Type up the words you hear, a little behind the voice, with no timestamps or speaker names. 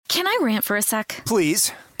Can I rant for a sec?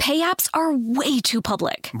 Please. Pay apps are way too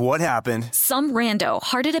public. What happened? Some rando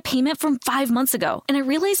hearted a payment from 5 months ago, and I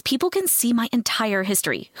realized people can see my entire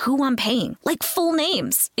history, who I'm paying, like full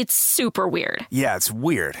names. It's super weird. Yeah, it's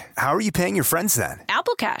weird. How are you paying your friends then?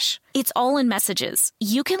 Apple Cash. It's all in messages.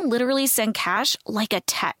 You can literally send cash like a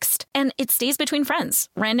text, and it stays between friends.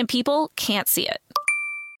 Random people can't see it.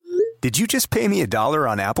 Did you just pay me $1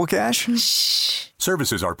 on Apple Cash? Shh.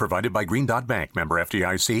 Services are provided by Green Dot Bank. Member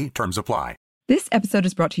FDIC. Terms apply. This episode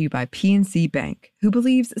is brought to you by PNC Bank, who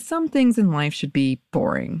believes some things in life should be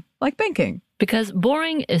boring, like banking. Because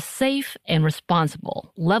boring is safe and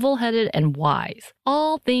responsible, level-headed and wise.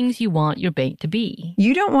 All things you want your bank to be.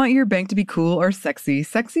 You don't want your bank to be cool or sexy.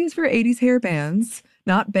 Sexy is for 80s hair bands,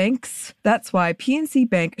 not banks. That's why PNC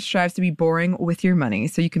Bank strives to be boring with your money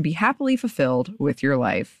so you can be happily fulfilled with your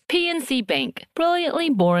life. PNC Bank,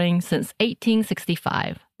 brilliantly boring since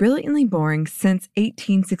 1865. Brilliantly Boring Since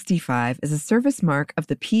 1865 is a service mark of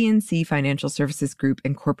the PNC Financial Services Group,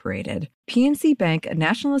 Incorporated. PNC Bank, a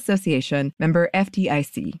National Association, member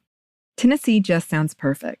FDIC. Tennessee just sounds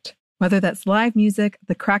perfect. Whether that's live music,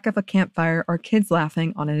 the crack of a campfire, or kids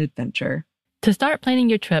laughing on an adventure. To start planning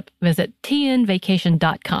your trip, visit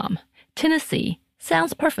tnvacation.com. Tennessee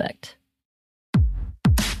sounds perfect.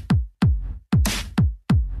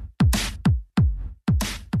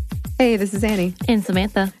 Hey, this is Annie. And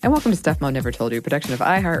Samantha. And welcome to Stuff Mom Never Told You, production of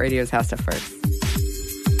iHeartRadio's How Stuff Works.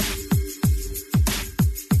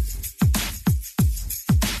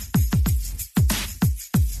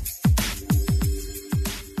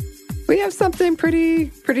 We have something pretty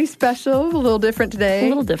special, a little different today. A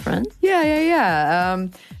little different. Yeah.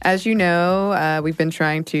 As you know, we've been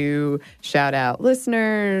trying to shout out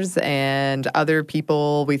listeners and other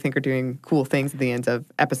people we think are doing cool things at the ends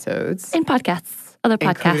of episodes. And podcasts. Other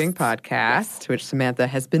podcasts. Including podcasts, which Samantha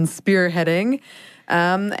has been spearheading.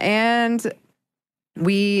 And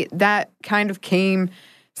that kind of came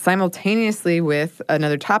simultaneously with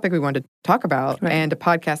another topic we wanted to talk about, right, and a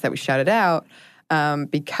podcast that we shouted out.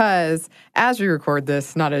 Because as we record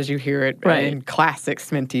this, not as you hear it, right, in classic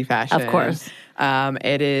Sminty fashion. Of course.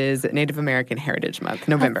 It is Native American Heritage Month,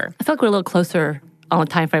 November. I feel like we're a little closer on a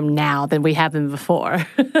time frame now than we have been before.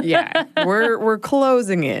 Yeah, we're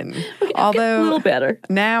closing in. Although a little better.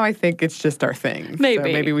 Now I think it's just our thing. Maybe. So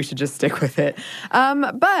maybe we should just stick with it.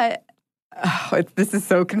 But this is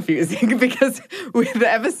so confusing because the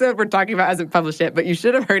episode we're talking about hasn't published yet, but you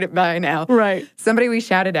should have heard it by now. Right. Somebody we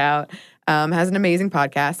shouted out has an amazing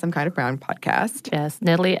podcast, Some Kind of Brown podcast. Yes,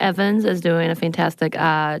 Natalie Evans is doing a fantastic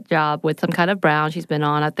job with Some Kind of Brown. She's been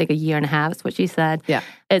on, I think, a year and a half, is what she said. Yeah.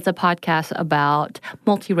 It's a podcast about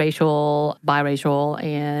multiracial, biracial,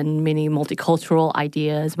 and many multicultural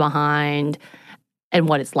ideas behind and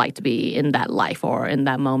what it's like to be in that life or in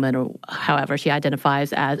that moment, or however she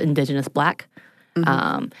identifies as Indigenous Black.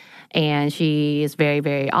 Mm-hmm. And she is very,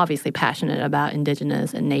 very obviously passionate about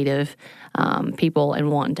Indigenous and Native people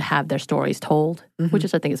and wanting to have their stories told, mm-hmm, which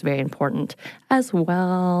is, I think, is very important as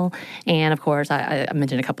well. And, of course, I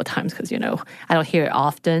mentioned a couple of times because, I don't hear it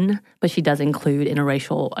often, but she does include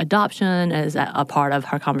interracial adoption as a part of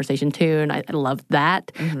her conversation, too. And I love that,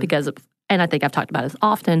 mm-hmm, because, and I think I've talked about this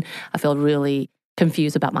often, I feel really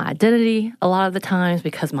confused about my identity a lot of the times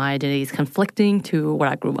because my identity is conflicting to what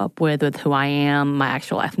I grew up with who I am, my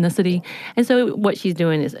actual ethnicity. And so what she's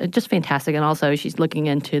doing is just fantastic. And also she's looking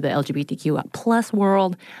into the LGBTQ plus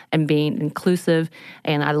world and being inclusive.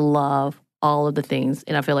 And I love all of the things.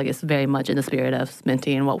 And I feel like it's very much in the spirit of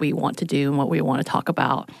Sminty and what we want to do and what we want to talk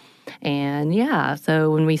about. And yeah,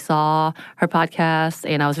 so when we saw her podcast,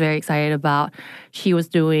 and I was very excited about, she was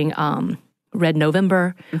doing Red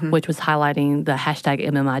November, mm-hmm, which was highlighting the hashtag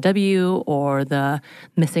MMIW or the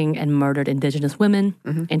missing and murdered Indigenous women,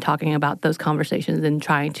 mm-hmm, and talking about those conversations and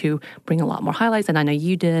trying to bring a lot more highlights. And I know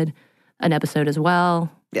you did an episode as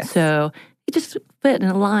well. Yes. So it just fit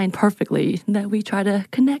and aligned perfectly that we try to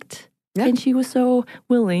connect. Yeah. And she was so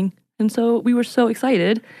willing. And so we were so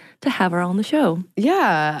excited to have her on the show.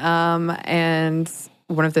 Yeah. And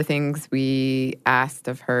one of the things we asked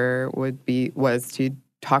of her was to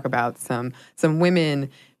talk about some women,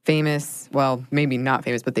 famous, well, maybe not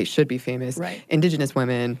famous, but they should be famous, right, Indigenous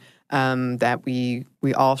women that we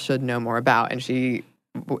all should know more about. And she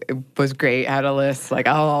was great, had a list, like,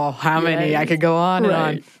 how many? I could go on,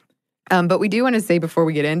 right, and on. But we do want to say before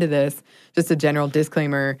we get into this, just a general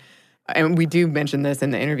disclaimer, and we do mention this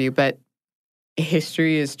in the interview, but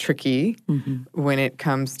history is tricky, mm-hmm, when it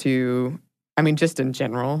comes to, just in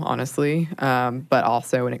general, honestly, but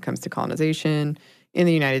also when it comes to colonization. In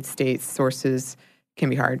the United States, sources can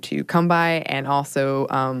be hard to come by, and also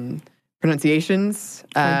pronunciations.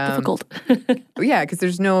 Difficult. Yeah, because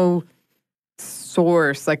there's no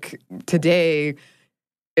source. Like today,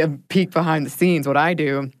 a peek behind the scenes, what I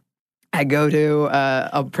do, I go to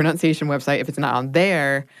a pronunciation website. If it's not on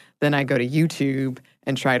there, then I go to YouTube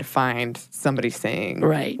and try to find somebody saying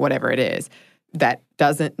whatever it is. That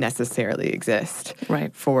doesn't necessarily exist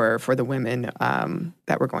for the women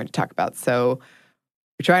that we're going to talk about. So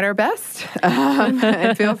we tried our best,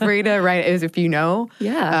 and feel free to write if you know.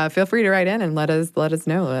 Yeah, feel free to write in and let us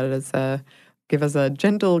know. Let us give us a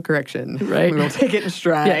gentle correction. Right, we will take it in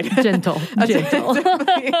stride. Yeah, gentle.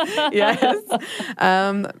 Yes.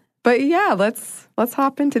 But yeah, let's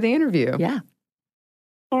hop into the interview. Yeah.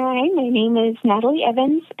 Hi, my name is Natalie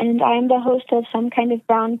Evans, and I'm the host of Some Kind of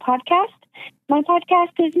Brown podcast. My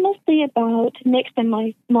podcast is mostly about mixed and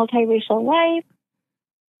multiracial life,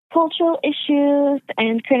 cultural issues,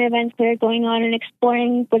 and current events that are going on, and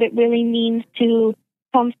exploring what it really means to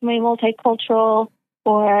come from a multicultural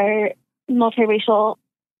or multiracial,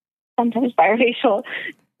 sometimes biracial,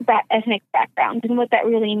 ethnic background, and what that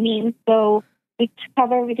really means. So we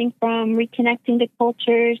cover everything from reconnecting to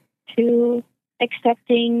cultures to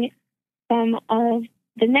accepting some of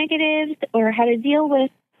the negatives, or how to deal with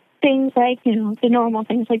things like, the normal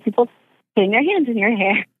things like people putting their hands in your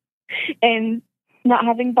hair and not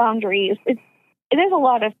having boundaries. There's a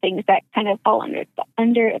lot of things that kind of fall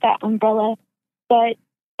under that umbrella. But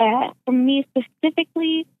for me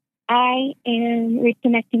specifically, I am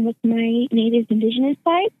reconnecting with my Native Indigenous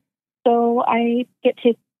side. So I get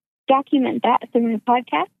to document that through my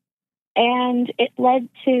podcast. And it led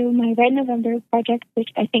to my Red November project, which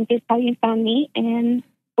I think is how you found me and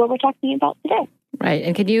what we're talking about today. Right.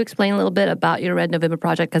 And can you explain a little bit about your Red November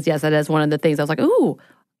project? Because, yes, that is one of the things I was like, ooh,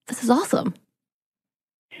 this is awesome.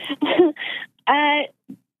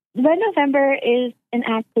 Red November is an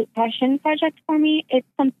absolute passion project for me. It's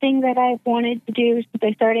something that I've wanted to do since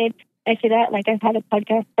I started. I say that like I've had a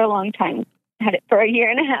podcast for a long time. I had it for a year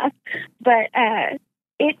and a half. But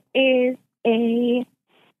it is a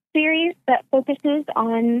series that focuses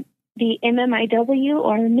on the MMIW,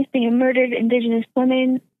 or Missing and Murdered Indigenous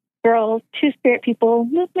Women, Girls, Two-Spirit People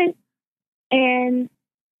movement. And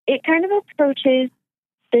it kind of approaches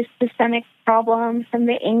this systemic problem from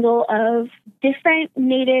the angle of different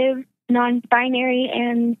Native, non-binary,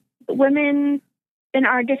 and women in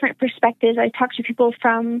our different perspectives. I talk to people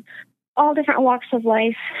from all different walks of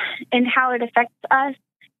life and how it affects us,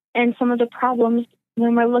 and some of the problems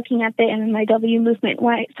when we're looking at the MMIW movement,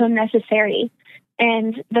 why it's so necessary,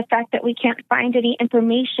 and the fact that we can't find any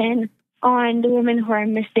information on the women who are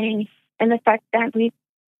missing, and the fact that we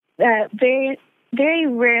very, very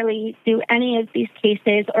rarely do any of these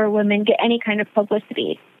cases or women get any kind of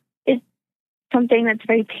publicity. It's something that's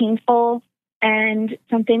very painful and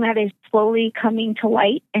something that is slowly coming to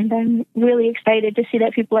light, and I'm really excited to see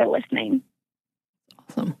that people are listening.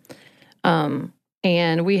 Awesome.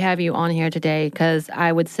 And we have you on here today because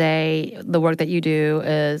I would say the work that you do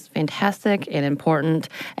is fantastic and important.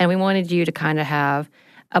 And we wanted you to kind of have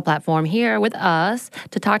a platform here with us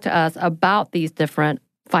to talk to us about these different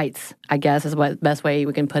fights, I guess is what the best way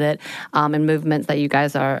we can put it, and movements that you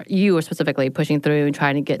are specifically pushing through and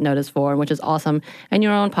trying to get noticed for, which is awesome. And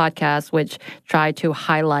your own podcast, which try to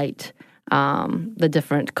highlight the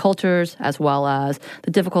different cultures as well as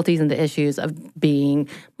the difficulties and the issues of being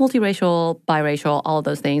multiracial, biracial, all of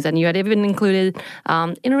those things. And you had even included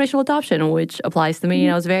interracial adoption, which applies to me.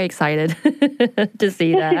 And I was very excited to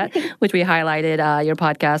see that, which we highlighted your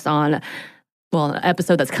podcast on, an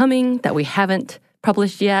episode that's coming that we haven't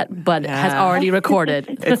published yet, but has already recorded.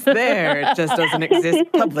 It's there. It just doesn't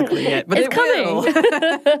exist publicly yet, but it's coming.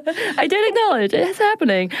 I did acknowledge it's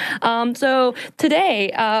happening. So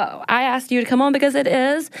today, I asked you to come on because it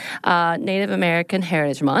is Native American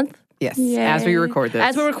Heritage Month. Yes, Yay. As we record this.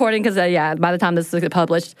 As we're recording, because by the time this is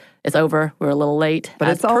published, it's over. We're a little late. But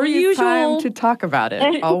it's always time to talk about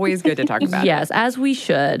it. Always good to talk about it. Yes, as we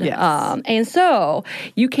should. Yes. And so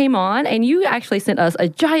you came on and you actually sent us a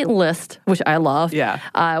giant list, which I love. Yeah.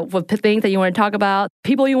 With things that you want to talk about,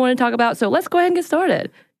 people you want to talk about. So let's go ahead and get started.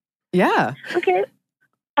 Yeah. Okay.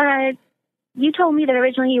 You told me that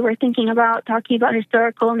originally you were thinking about talking about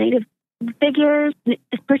historical Native figures,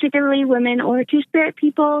 particularly women or Two-Spirit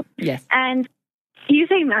people. Yes. And you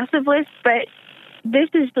say massive list, but this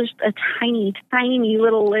is just a tiny, tiny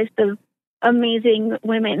little list of amazing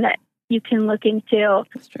women that you can look into.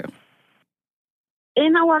 That's true.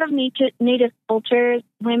 In a lot of Native cultures,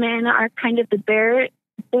 women are kind of the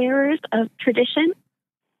bearers of tradition.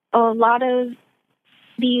 A lot of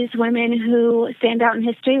these women who stand out in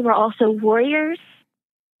history were also warriors.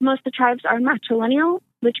 Most of the tribes are matrilineal,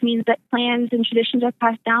 which means that clans and traditions are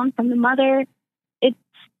passed down from the mother. It's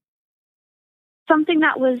something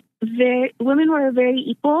that was women were very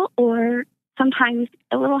equal, or sometimes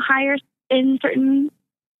a little higher in certain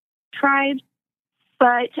tribes.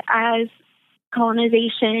 But as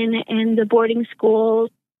colonization and the boarding schools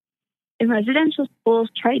and residential schools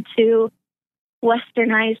tried to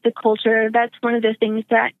westernize the culture, that's one of the things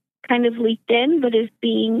that kind of leaked in, but is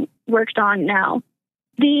being worked on now.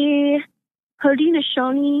 The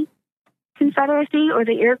Haudenosaunee Confederacy, or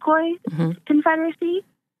the Iroquois Confederacy,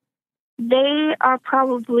 they are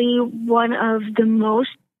probably one of the most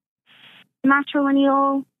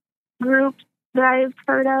matrilineal groups that I've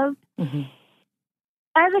heard of.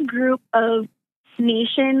 As a group of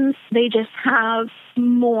nations, they just have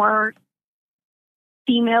more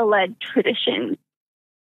female-led traditions.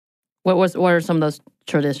 What are some of those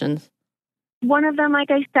traditions? One of them, like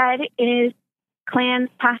I said, is clans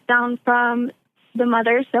passed down from the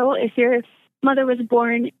mother. So if your mother was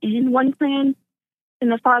born in one clan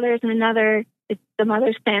and the father is in another, it's the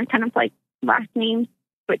mother's clan, kind of like last names,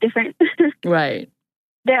 but different. Right.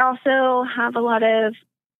 They also have a lot of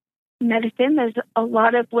medicine. There's a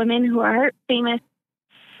lot of women who are famous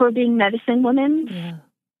for being medicine women. Yeah.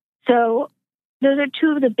 So those are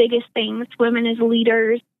two of the biggest things. Women as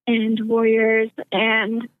leaders and warriors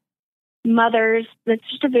and mothers. That's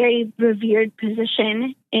just a very revered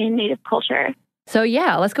position in Native culture. So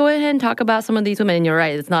yeah, let's go ahead and talk about some of these women. And you're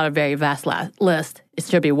right, it's not a very vast list. It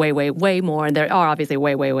should be way, way, way more. And there are obviously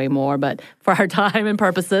way, way, way more. But for our time and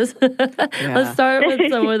purposes, let's start with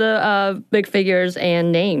some of the big figures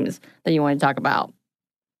and names that you want to talk about.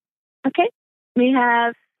 Okay. We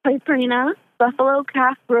have Toipurina, Buffalo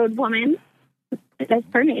Calf Road Woman. That's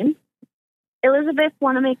her name. Elizabeth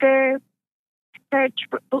Wanamaker.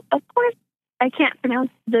 Of course, I can't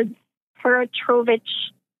pronounce the Peratrovich,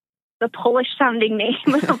 the Polish-sounding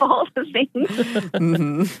name of all the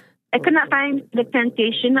things. I could not find the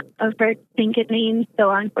pronunciation of her Tlingit name, so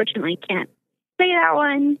I unfortunately can't say that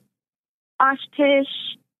one. Oshtish,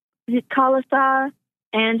 Zikalasa,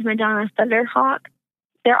 and Madonna Thunderhawk.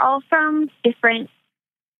 They're all from different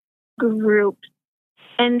groups.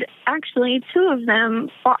 And actually, two of them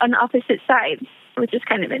are on opposite sides, which is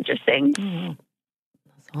kind of interesting. Oh,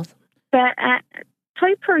 that's awesome. But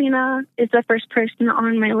Toipurina is the first person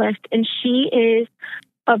on my list, and she is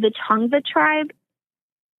of the Tongva tribe,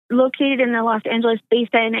 located in the Los Angeles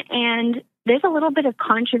basin. And there's a little bit of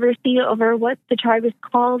controversy over what the tribe is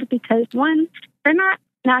called because, one, they're not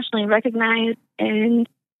nationally recognized, and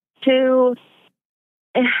two,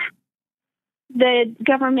 the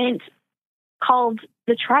government called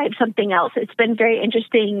the tribe something else. It's been very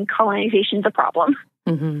interesting. Colonization's a problem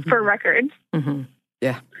for records.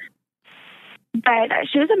 Yeah. But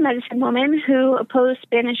she was a medicine woman who opposed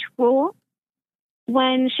Spanish rule.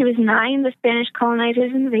 When she was 9, the Spanish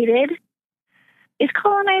colonizers invaded. Is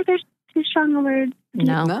colonizers too strong a word?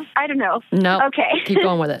 No. I don't know. No. Okay. Keep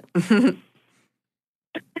going with it.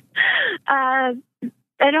 I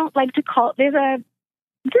don't like to call... There's a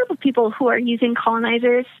group of people who are using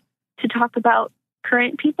colonizers to talk about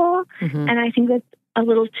current people, and I think that's a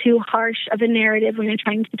little too harsh of a narrative when you're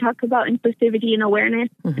trying to talk about inclusivity and awareness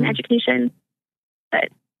and education. But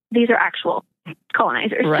these are actual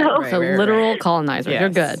colonizers. Right. So literal colonizers. Yes. You're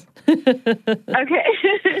good.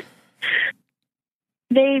 Okay.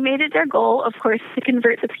 They made it their goal, of course, to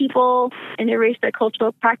convert the people and erase their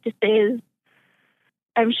cultural practices.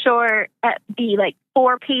 I'm sure at the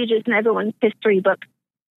 4 pages in everyone's history book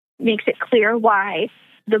makes it clear why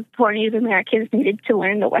the poor Native Americans needed to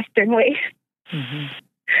learn the Western way.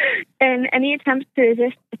 And any attempts to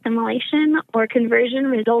resist assimilation or conversion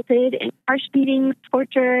resulted in harsh beatings,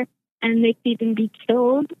 torture, and they could even be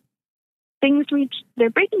killed. Things reached their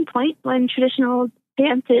breaking point when traditional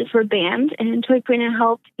dances were banned, and Toipurina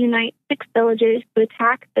helped unite 6 villages to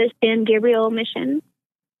attack the San Gabriel mission.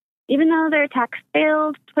 Even though their attacks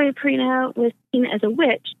failed, Toipurina was seen as a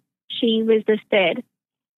witch. She resisted.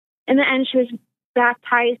 In the end, she was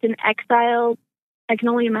baptized and exiled. I can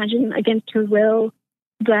only imagine against her will,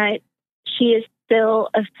 but she is still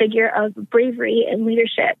a figure of bravery and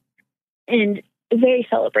leadership and very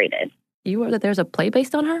celebrated. You were that there's a play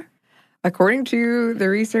based on her? According to the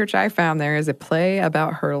research I found, there is a play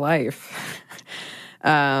about her life.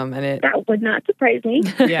 That would not surprise me.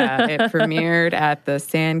 Yeah, it premiered at the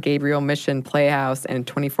San Gabriel Mission Playhouse in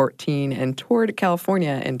 2014 and toured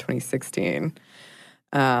California in 2016.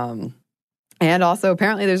 And also,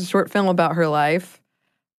 apparently, there's a short film about her life,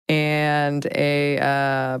 and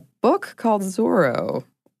a book called Zorro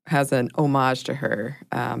has an homage to her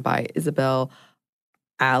by Isabel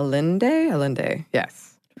Allende. Yes.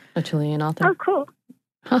 A Chilean author. Oh, cool.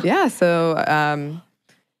 Yeah, so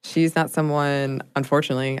she's not someone,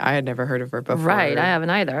 unfortunately, I had never heard of her before. Right, I haven't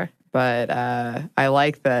either. But I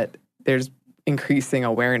like that there's increasing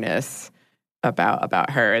awareness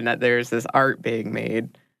about her and that there's this art being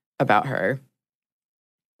made about her.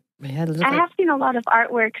 Yeah, I have seen a lot of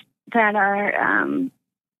artworks that are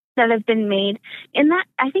that have been made. In that,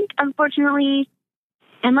 I think, unfortunately,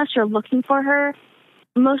 unless you're looking for her,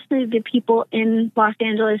 mostly the people in Los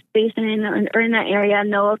Angeles Basin or in that area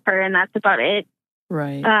know of her, and that's about it.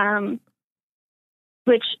 Right.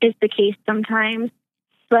 Which is the case sometimes.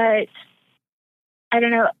 But I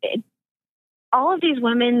don't know. All of these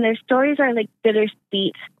women, their stories are like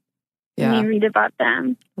bittersweet when you read about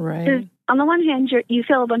them. Right. On the one hand, you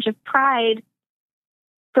feel a bunch of pride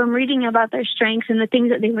from reading about their strengths and the things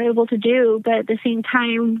that they were able to do, but at the same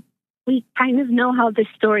time, we kind of know how this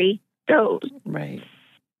story goes. Right.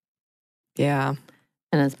 Yeah.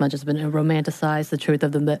 And as much as it's been romanticized, the truth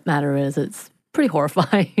of the matter is it's pretty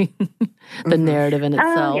horrifying, the narrative in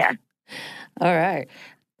itself. Yeah. All right.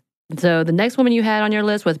 So the next woman you had on your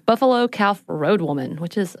list was Buffalo Calf Road Woman,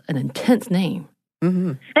 which is an intense name.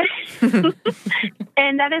 And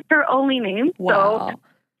that is her only name. Wow. So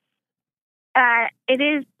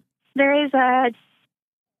there is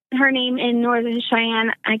her name in Northern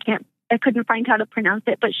Cheyenne. I couldn't find how to pronounce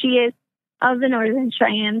it, but she is of the Northern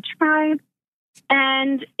Cheyenne tribe.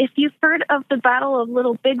 And if you've heard of the Battle of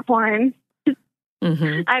Little Bighorn,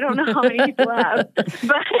 I don't know how many people have, but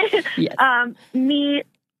yes.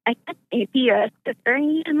 I got AP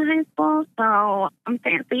history in high school, so I'm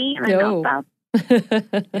fancy and I know stuff.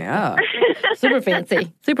 Yeah. Super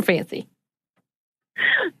fancy. Super fancy.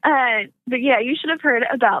 But yeah, you should have heard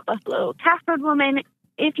about Buffalo Calf Road Woman.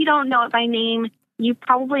 If you don't know it by name, you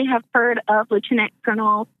probably have heard of Lieutenant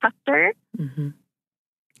Colonel Custer.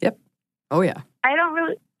 Yep. Oh, yeah.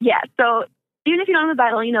 So even if you don't know the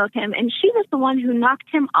battle, you know of him. And she was the one who knocked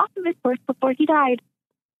him off of his horse before he died.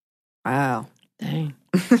 Wow. Dang.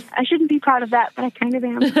 I shouldn't be proud of that, but I kind of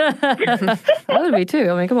am. I would be too.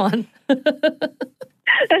 I mean, come on.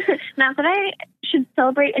 Not that I should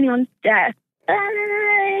celebrate anyone's death.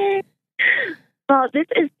 Well, this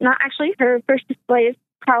is not actually her first display of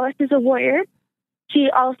prowess as a warrior. She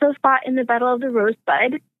also fought in the Battle of the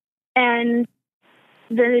Rosebud, and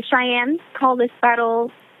the Cheyennes call this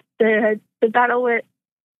battle the battle where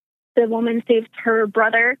the woman saved her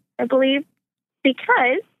brother, I believe,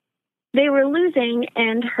 because they were losing,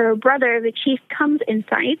 and her brother, the chief, comes in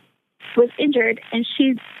sight, was injured, and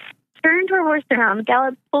she turned her horse around,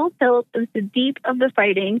 galloped full tilt into the deep of the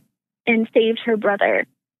fighting, and saved her brother.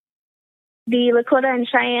 The Lakota and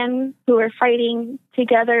Cheyenne, who were fighting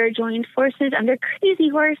together, joined forces under Crazy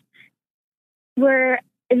Horse, were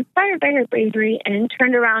inspired by her bravery and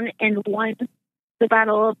turned around and won the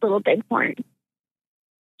Battle of Little Bighorn.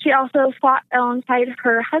 She also fought alongside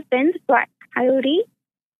her husband, Black Coyote,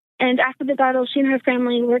 and after the battle, she and her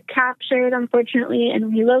family were captured, unfortunately,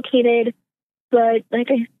 and relocated. But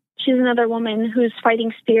she's another woman whose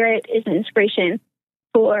fighting spirit is an inspiration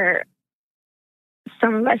for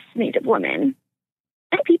some of us Native women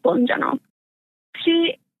and people in general.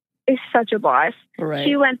 She is such a boss. Right.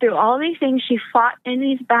 She went through all these things. She fought in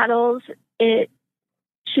these battles.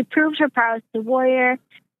 She proved her prowess as a warrior.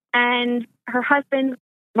 And her husband,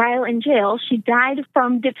 while in jail, she died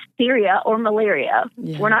from diphtheria or malaria.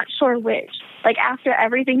 Yeah. We're not sure which. After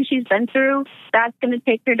everything she's been through, that's going to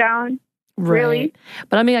take her down. Right. Really?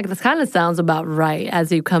 But I mean, this kind of sounds about right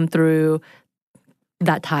as you come through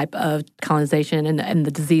that type of colonization and the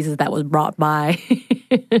diseases that was brought by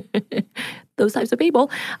those types of people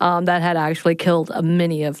that had actually killed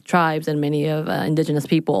many of tribes and many of indigenous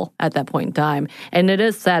people at that point in time. And it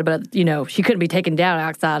is sad, but, she couldn't be taken down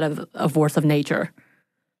outside of a force of nature.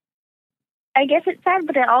 I guess it's sad,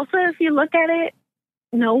 but also, if you look at it,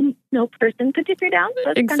 no person could take her down.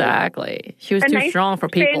 So exactly. She was too strong for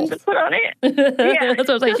people. To put on it. Yeah. That's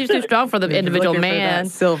what I'm saying. She's too strong for the individual man.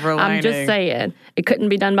 Silver lining. I'm just saying. It couldn't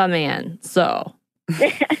be done by man. So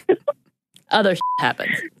other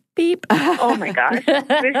happens. Beep. Oh my gosh.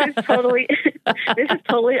 This is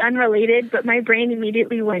totally unrelated, but my brain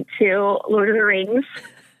immediately went to Lord of the Rings.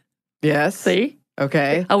 Yes. See?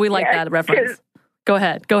 Okay. Oh, we like that reference. Go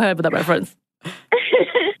ahead with that reference.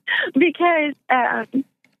 Because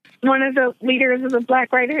one of the leaders of the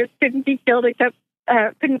Black Riders couldn't be killed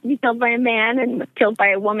by a man and was killed by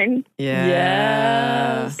a woman. Yeah.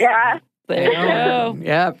 Yes. Yeah. There you go.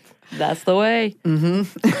 Yep. That's the way.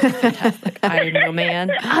 Fantastic. I am no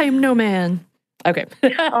man. I am no man. Okay. Oh,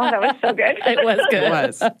 that was so good. It was good. It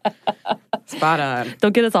was. Spot on.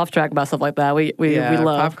 Don't get us off track about stuff like that. We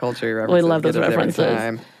love pop culture references. We love those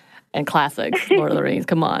references. and classics, Lord of the Rings.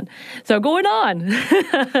 Come on. So going on.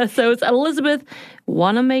 So it's Elizabeth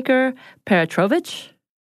Wanamaker Petrovich.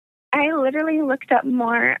 I literally looked up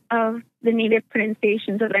more of the native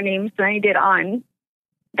pronunciations of their names than I did on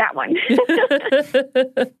that one.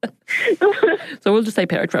 So we'll just say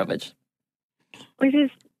Petrovich. Which is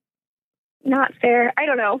not fair. I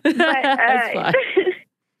don't know. But That's fine.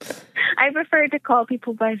 I prefer to call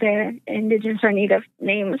people by their indigenous or native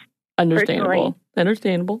names. Understandable. Personally.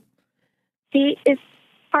 Understandable. She is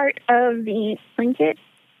part of the Tlingit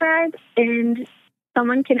tribe, and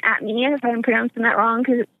someone can at me if I'm pronouncing that wrong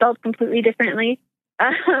because it's spelled completely differently.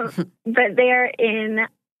 But they're in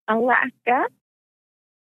Alaska.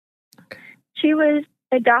 Okay. She was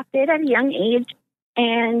adopted at a young age,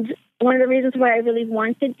 and one of the reasons why I really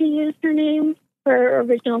wanted to use her name, her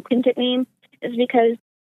original Tlingit name, is because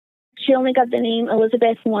she only got the name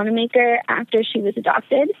Elizabeth Wanamaker after she was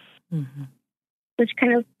adopted, which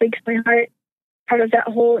kind of breaks my heart. Part of that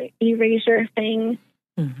whole erasure thing.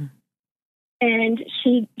 And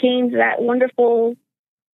she gained that wonderful,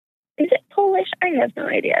 is it Polish? I have no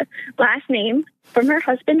idea. Last name from her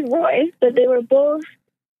husband, Roy. But they were both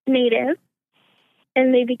Native,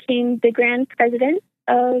 and they became the Grand President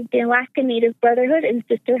of the Alaska Native Brotherhood and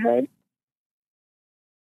Sisterhood.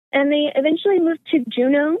 And they eventually moved to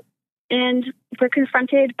Juneau and were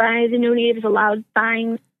confronted by the No Natives Allowed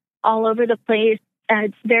signs all over the place.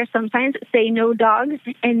 There are some signs that say no dogs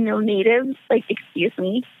and no natives. Like, excuse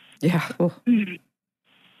me. Yeah.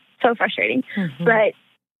 So frustrating. But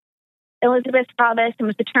Elizabeth saw this and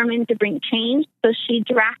was determined to bring change. So she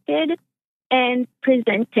drafted and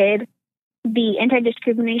presented the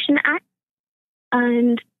Anti-Discrimination Act.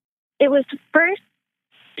 And it was first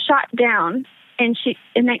shot down in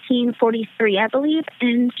 1943, I believe.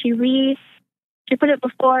 And she put it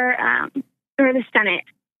before the Senate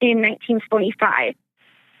in 1945.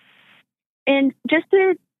 And just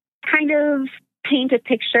to kind of paint a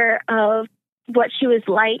picture of what she was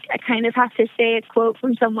like, I kind of have to say a quote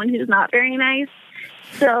from someone who's not very nice.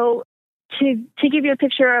 So to give you a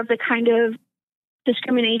picture of the kind of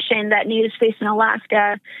discrimination that Natives face in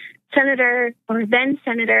Alaska, then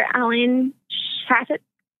Senator Alan Shattuck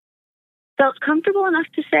felt comfortable enough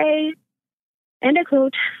to say, and I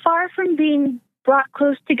quote, "Far from being brought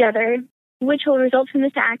close together, which will result from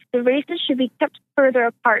this act, the races should be kept further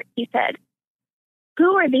apart," he said.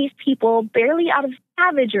 "Who are these people barely out of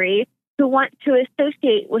savagery who want to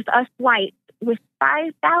associate with us whites with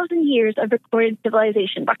 5,000 years of recorded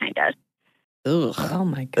civilization behind us?" Ugh. Oh,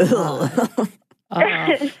 my God.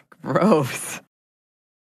 Gross.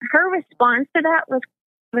 Her response to that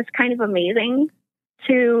was kind of amazing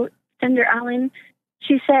to Senator Allen.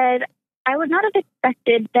 She said, "I would not have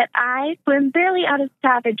expected that I, who am barely out of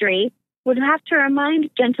savagery, would have to remind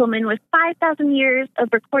gentlemen with 5,000 years of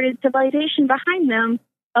recorded civilization behind them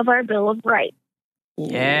of our Bill of Rights."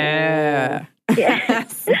 Yeah.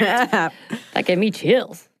 Yes. That gave me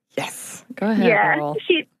chills. Yes. Go ahead, girl.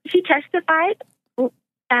 She testified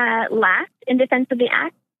last in defense of the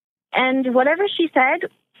act, and whatever she said,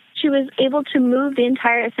 she was able to move the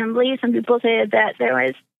entire assembly. Some people say that there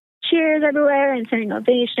was cheers everywhere and standing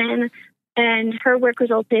ovation. And her work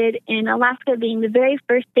resulted in Alaska being the very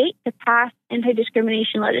first state to pass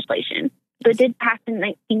anti-discrimination legislation. So it did pass in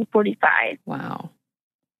 1945. Wow.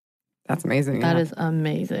 That's amazing. That is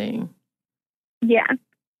amazing. Yeah.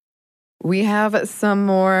 We have some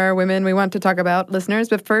more women we want to talk about, listeners.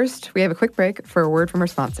 But first, we have a quick break for a word from our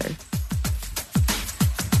sponsor.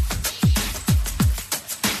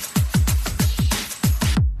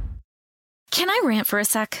 Can I rant for a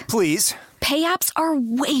sec? Please. Pay apps are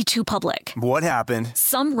way too public. What happened?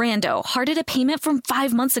 Some rando hearted a payment from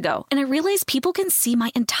 5 months ago, and I realized people can see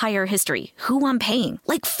my entire history, who I'm paying,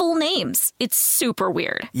 like full names. It's super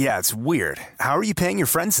weird. Yeah, it's weird. How are you paying your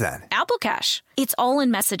friends then? Apple Cash. It's all in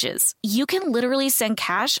messages. You can literally send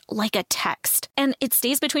cash like a text, and it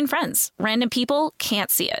stays between friends. Random people can't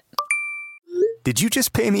see it. Did you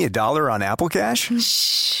just pay me $1 on Apple Cash?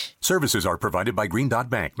 Shh. Services are provided by Green Dot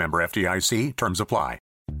Bank. Member FDIC. Terms apply.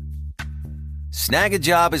 Snag a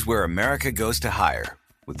Job is where America goes to hire,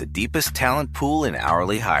 with the deepest talent pool in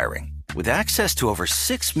hourly hiring. With access to over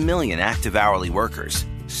 6 million active hourly workers,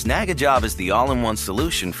 Snag a Job is the all-in-one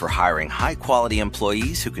solution for hiring high-quality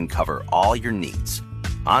employees who can cover all your needs.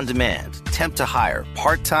 On demand, temp to hire,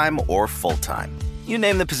 part-time or full-time. You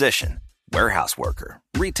name the position. Warehouse worker,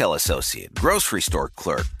 retail associate, grocery store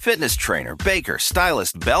clerk, fitness trainer, baker,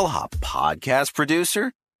 stylist, bellhop, podcast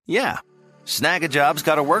producer. Yeah, Snag a Job's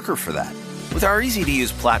got a worker for that. With our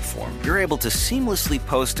easy-to-use platform, you're able to seamlessly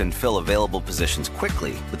post and fill available positions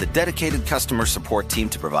quickly with a dedicated customer support team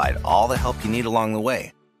to provide all the help you need along the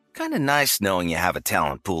way. kind of nice knowing you have a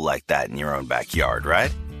talent pool like that in your own backyard,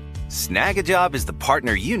 right? Snagajob is the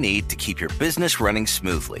partner you need to keep your business running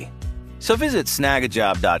smoothly. So visit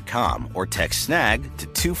snagajob.com or text snag to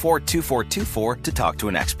 242424 to talk to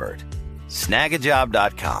an expert.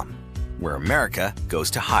 Snagajob.com, where America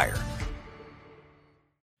goes to hire.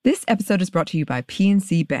 This episode is brought to you by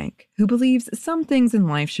PNC Bank, who believes some things in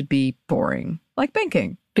life should be boring, like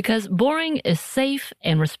banking. Because boring is safe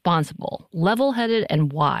and responsible, level-headed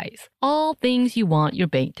and wise. All things you want your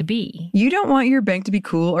bank to be. You don't want your bank to be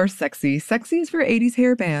cool or sexy. Sexy is for 80s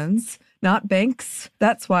hair bands, not banks.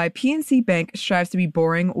 That's why PNC Bank strives to be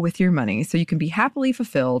boring with your money so you can be happily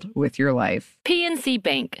fulfilled with your life. PNC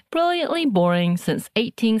Bank, brilliantly boring since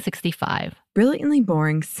 1865. Brilliantly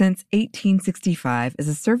Boring Since 1865 is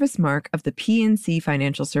a service mark of the PNC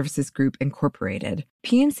Financial Services Group, Incorporated.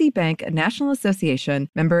 PNC Bank, a National Association,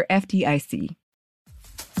 member FDIC.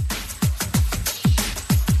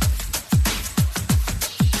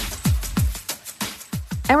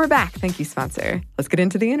 And we're back. Thank you, sponsor. Let's get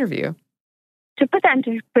into the interview. To put that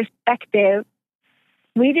into perspective,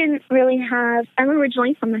 we didn't really have, I'm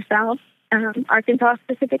originally from the South, Arkansas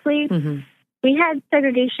specifically. Mm-hmm. We had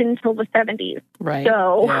segregation until the 70s. Right.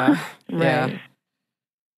 So Right.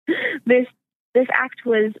 this act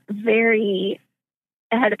was very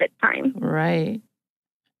ahead of its time. Right.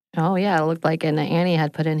 Oh, yeah. It looked like, and Annie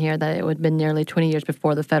had put in here that it would have been nearly 20 years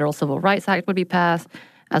before the Federal Civil Rights Act would be passed,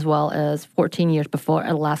 as well as 14 years before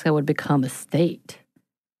Alaska would become a state,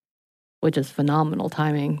 which is phenomenal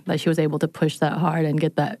timing that she was able to push that hard and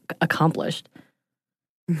get that accomplished.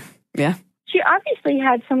 Yeah. She obviously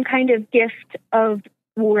had some kind of gift of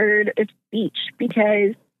word of speech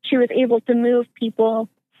because she was able to move people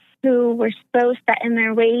who were so set in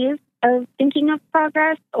their ways of thinking of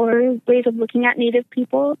progress or ways of looking at Native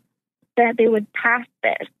people that they would pass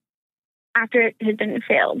this after it had been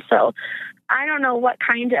failed. So I don't know what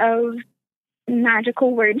kind of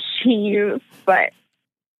magical words she used, but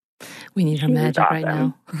we need her magic right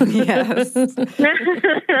now. Yes.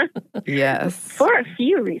 Yes. For a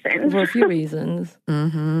few reasons. For a few reasons.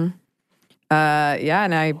 Mm-hmm. Yeah,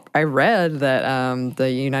 and I read that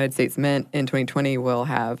the United States Mint in 2020 will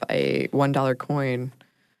have a $1 coin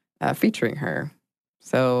featuring her.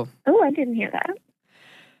 So, oh, I didn't hear that.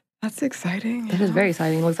 That's exciting. That is very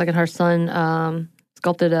exciting. It looks like her son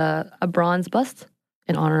sculpted a bronze bust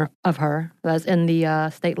in honor of her. That's in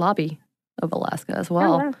the state lobby of Alaska as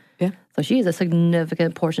well. Oh, wow. Yeah. So she is a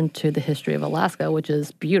significant portion to the history of Alaska, which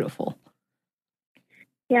is beautiful.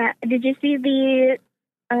 Yeah. Did you see the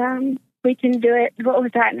We Can Do It? What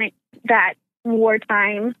was that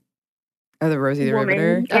wartime? Oh, the Rosie the woman,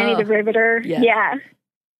 Riveter? Annie the Riveter. Yeah.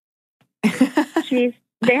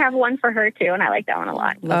 They have one for her too, and I like that one a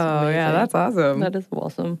lot. Oh, yeah, that's awesome. That is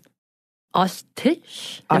awesome.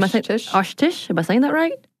 Oshtish? Oshtish? Oshtish? Am I saying that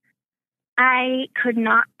right? I could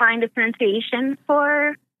not find a pronunciation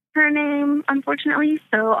for her name, unfortunately.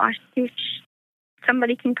 So Oshtish,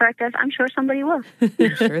 somebody can correct us. I'm sure somebody will.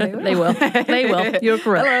 Sure they will. They will. They will. You're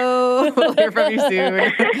correct. Hello. We'll hear from you soon.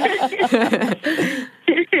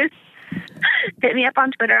 Hit me up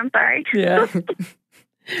on Twitter. I'm sorry. Yeah.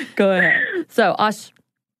 Go ahead. So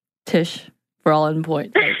Oshtish, for all in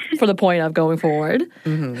point, for the point of going forward,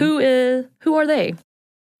 Mm-hmm. who are they?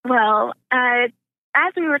 Well,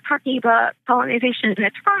 as we were talking about colonization and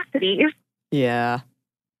atrocities, Yeah.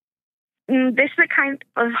 this is a kind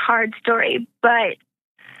of hard story, but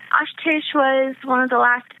Oshtish was one of the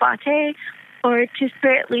last Bate, or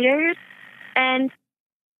Two-Spirit leaders. And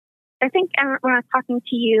I think when I was talking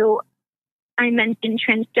to you, I mentioned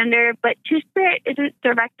transgender, but Two-Spirit isn't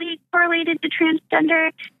directly correlated to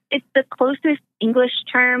transgender. It's the closest English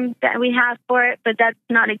term that we have for it, but that's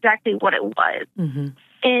not exactly what it was. Mm-hmm.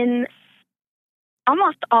 In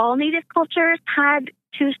almost all Native cultures had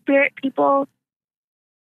Two-Spirit people,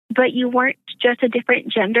 but you weren't just a different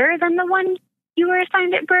gender than the one you were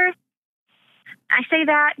assigned at birth. I say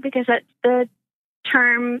that because that's the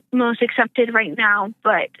term most accepted right now,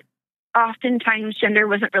 but oftentimes gender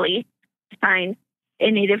wasn't really assigned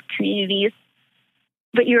in Native communities.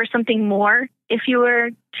 But you were something more if you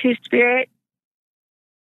were Two-Spirit.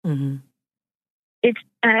 Mm-hmm. It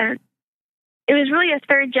was really a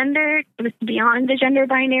third gender. It was beyond the gender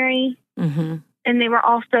binary. Mm-hmm. And they were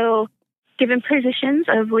also given positions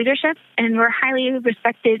of leadership and were highly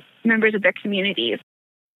respected members of their communities.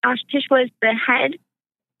 Oshtish was the head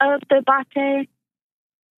of the Bate,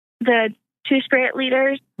 the Two-Spirit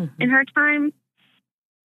leaders in her time.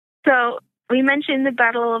 So we mentioned the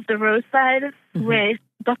Battle of the Rosebud with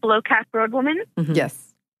Buffalo Cap Road Woman. Mm-hmm.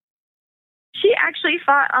 Yes. She actually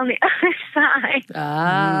fought on the other side.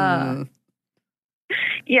 Ah.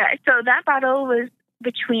 Yeah, so that battle was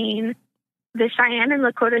between the Cheyenne and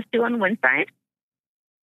Lakota Sioux on one side,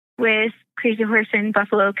 with Crazy Horse and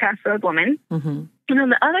Buffalo Calf Road Woman. Mm-hmm. And on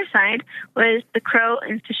the other side was the Crow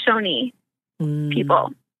and Shoshone people.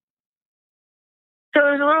 So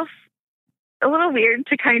it was a little weird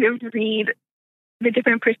to kind of read the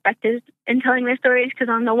different perspectives in telling their stories, because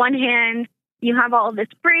on the one hand, you have all this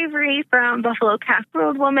bravery from Buffalo Calf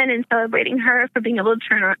Road Woman and celebrating her for being able to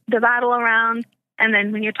turn the battle around. And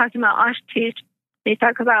then when you're talking about Ashish, they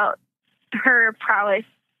talk about her prowess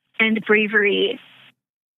and bravery,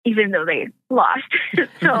 even though they lost.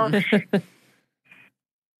 So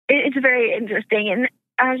it's very interesting. And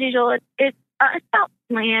as usual, it's about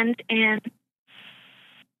land. And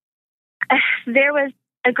there was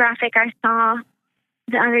a graphic I saw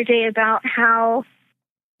the other day about how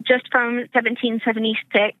just from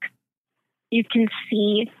 1776, you can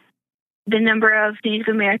see the number of Native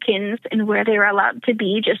Americans and where they were allowed to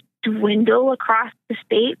be just dwindle across the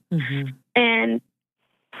state. Mm-hmm. And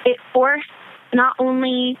it forced not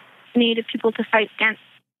only Native people to fight against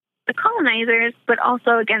the colonizers, but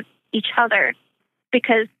also against each other,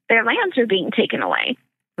 because their lands are being taken away.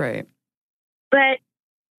 Right. But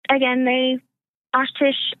again,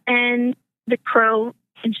 Ashish and the Crow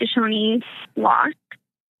and Shoshone lost.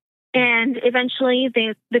 And eventually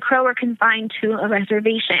the Crow were confined to a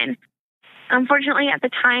reservation. Unfortunately, at the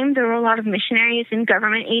time, there were a lot of missionaries and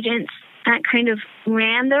government agents that kind of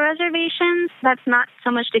ran the reservations. That's not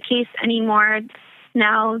so much the case anymore.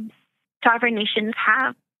 Now, sovereign nations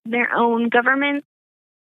have their own government,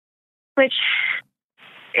 which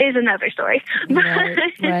is another story.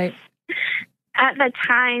 Right. At the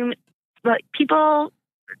time, people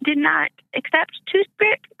did not accept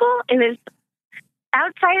Two-Spirit people. It was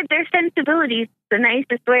outside their sensibilities, the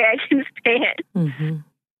nicest way I can say it. Mm-hmm.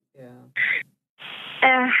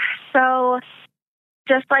 So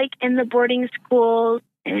just like in the boarding schools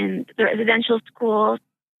and the residential schools,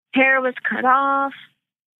 hair was cut off.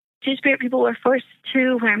 Two-Spirit people were forced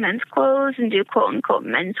to wear men's clothes and do quote-unquote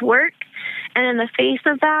men's work. And in the face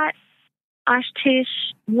of that,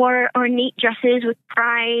 Ashish wore ornate dresses with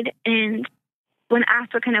pride, and when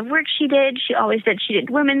asked what kind of work she did, she always said she did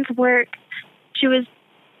women's work. She was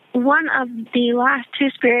one of the last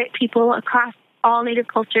Two-Spirit people across all Native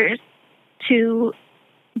cultures to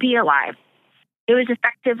be alive. It was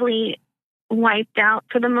effectively wiped out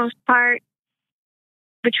for the most part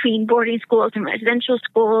between boarding schools and residential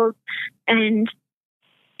schools, and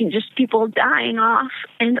just people dying off.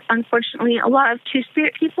 And unfortunately, a lot of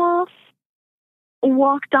Two-Spirit people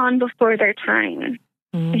walked on before their time.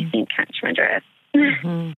 I think catch my drift.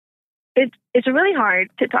 Mm-hmm. It's really hard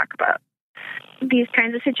to talk about these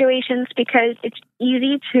kinds of situations because it's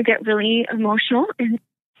easy to get really emotional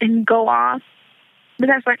and go off. But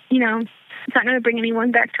that's what, it's not going to bring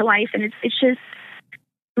anyone back to life. And it's just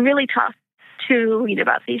really tough to read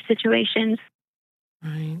about these situations.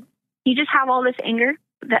 Right. You just have all this anger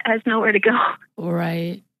that has nowhere to go.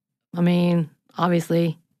 Right. I mean,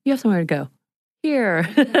 obviously, you have somewhere to go. Here.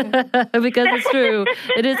 Because it's true.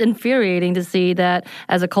 It is infuriating to see that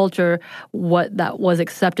as a culture, what that was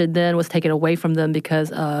accepted then was taken away from them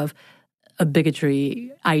because of a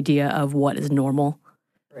bigotry idea of what is normal.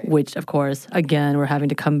 Right. Which, of course, again, we're having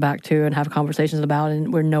to come back to and have conversations about,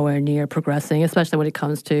 and we're nowhere near progressing, especially when it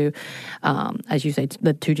comes to, as you say,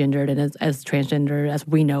 the two-gendered and as transgender as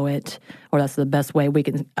we know it, or that's the best way we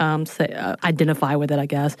can identify with it, I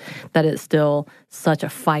guess, that it's still such a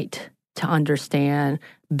fight to understand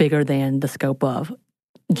bigger than the scope of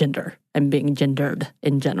gender and being gendered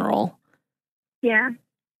in general. Yeah.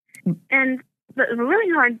 And the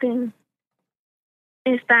really hard thing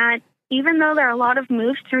is that even though there are a lot of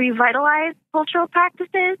moves to revitalize cultural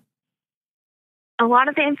practices, a lot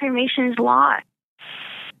of the information is lost.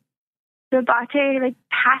 The Bate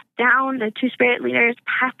passed down, the Two-Spirit leaders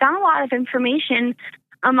passed down a lot of information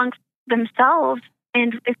amongst themselves,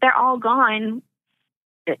 and if they're all gone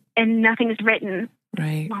and nothing is written,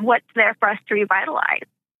 right, what's there for us to revitalize?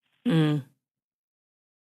 Mm.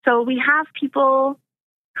 So we have people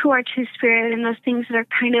who are Two-Spirit, and those things that are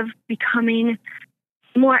kind of becoming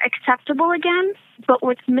more acceptable again. But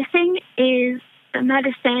what's missing is the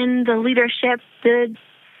medicine, the leadership, the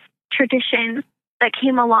tradition that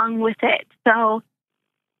came along with it. So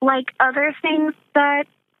like other things that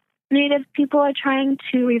Native people are trying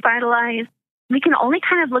to revitalize, we can only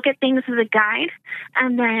kind of look at things as a guide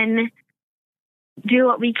and then do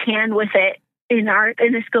what we can with it in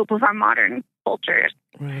the scope of our modern cultures.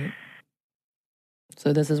 Right.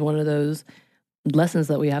 So this is one of those lessons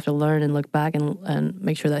that we have to learn and look back and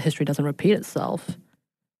make sure that history doesn't repeat itself.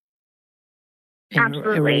 and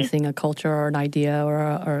erasing a culture or an idea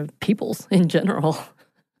or peoples in general,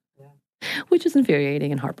 which is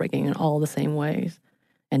infuriating and heartbreaking in all the same ways,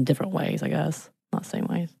 in different ways, I guess, not same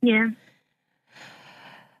ways. Yeah.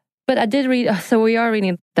 But I did read, so we are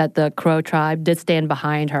reading that the Crow tribe did stand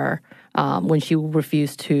behind her when she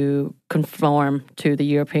refused to conform to the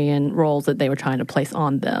European roles that they were trying to place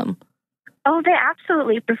on them. Oh, they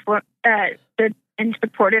absolutely stood and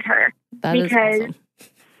supported her. That is awesome.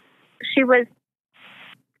 She was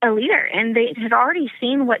a leader, and they had already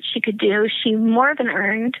seen what she could do. She more than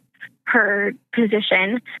earned her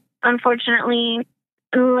position. Unfortunately,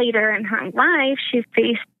 later in her life, she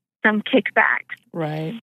faced some kickbacks.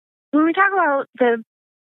 Right. When we talk about the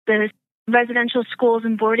residential schools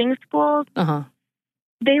and boarding schools,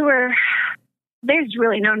 there's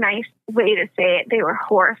really no nice way to say it. They were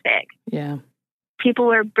horrific. Yeah. People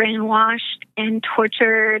were brainwashed and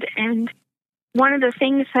tortured. And one of the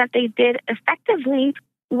things that they did effectively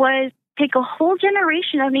was take a whole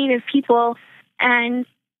generation of Native people and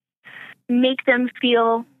make them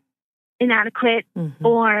feel inadequate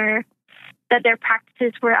or that their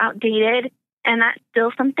practices were outdated. And that's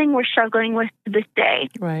still something we're struggling with to this day.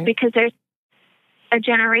 Right. Because there's a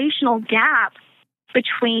generational gap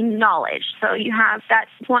between knowledge. So you have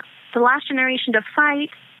the last generation to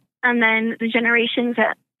fight, and then the generations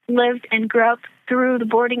that lived and grew up through the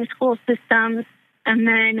boarding school systems, and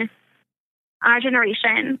then our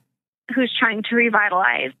generation who's trying to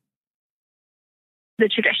revitalize the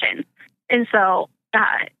tradition. And so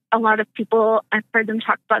a lot of people, I've heard them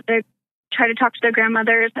try to talk to their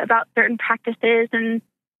grandmothers about certain practices, and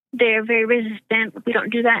they're very resistant. We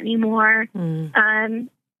don't do that anymore.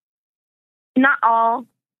 Not all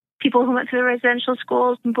people who went to the residential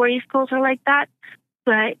schools and boarding schools are like that,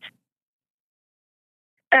 but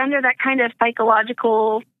under that kind of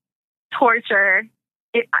psychological torture,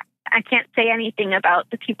 I can't say anything about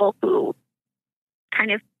the people who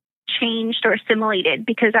kind of changed or assimilated,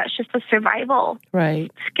 because that's just a survival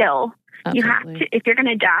skill. Absolutely. You have to, if you're going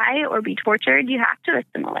to die or be tortured, you have to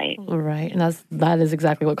assimilate. Right. And that is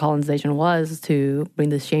exactly what colonization was, to bring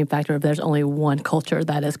the shame factor of there's only one culture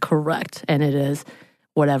that is correct, and it is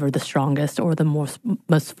whatever the strongest or the most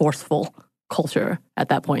forceful culture at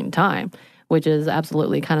that point in time, which is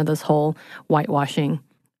absolutely kind of this whole whitewashing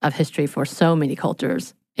of history for so many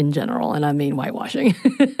cultures in general. And I mean whitewashing.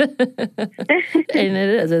 And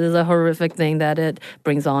it is a horrific thing that it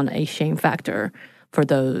brings on a shame factor for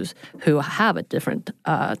those who have a different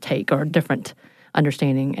take or different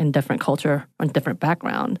understanding and different culture and different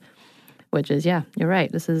background, which is, yeah, you're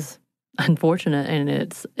right. This is unfortunate, and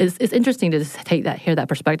it's interesting to just hear that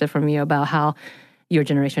perspective from you about how your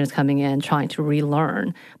generation is coming in trying to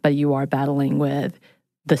relearn, but you are battling with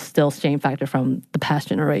the still shame factor from the past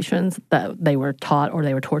generations that they were taught or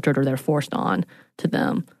they were tortured or they're forced on to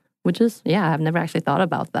them, which is, yeah, I've never actually thought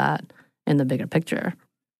about that in the bigger picture.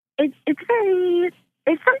 It's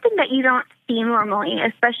something that you don't see normally,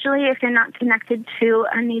 especially if you're not connected to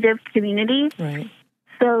a Native community. Right.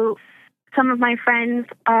 So some of my friends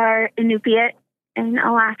are Inupiat in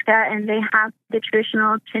Alaska, and they have the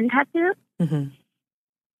traditional chin tattoo.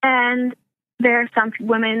 And there are some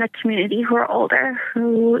women in the community who are older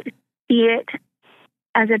who see it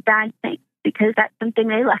as a bad thing because that's something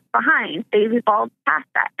they left behind. They've evolved past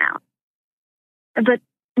that now. But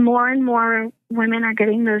more and more women are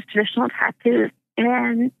getting those traditional tattoos,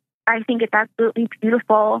 and I think it's absolutely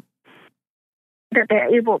beautiful that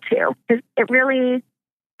they're able to. Because it really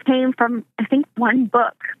came from, I think, one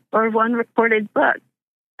book or one recorded book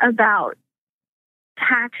about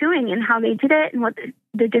tattooing and how they did it and what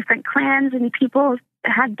the different clans and people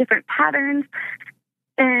had different patterns.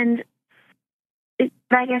 And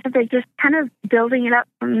like I said, they're just kind of building it up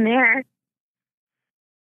from there.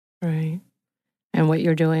 Right. And what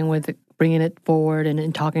you're doing with bringing it forward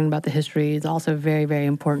and talking about the history is also very, very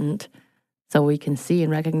important, so we can see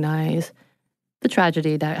and recognize the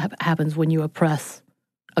tragedy that happens when you oppress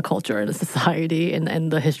a culture and a society,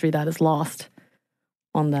 and the history that is lost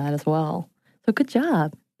on that as well. So good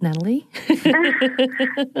job, Natalie.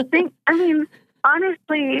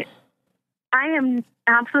 Honestly, I am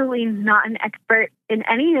absolutely not an expert in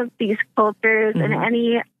any of these cultures and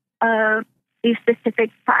any of these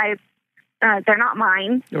specific tribes. They're not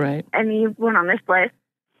mine. Right. Anyone on this list,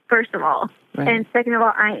 first of all. Right. And second of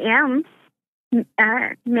all, I am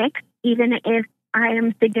mixed, even if I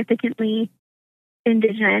am significantly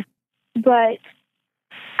Indigenous. But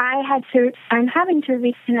I'm having to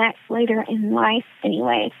reconnect later in life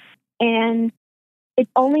anyway. And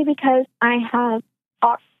it's only because I have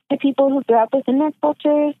talked to people who grew up within their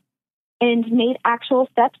cultures and made actual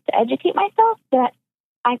steps to educate myself that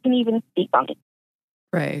I can even speak on it.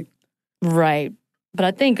 Right. Right. But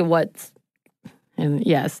I think and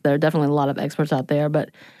yes, there are definitely a lot of experts out there,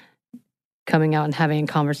 but coming out and having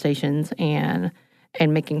conversations and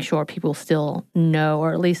making sure people still know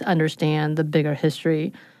or at least understand the bigger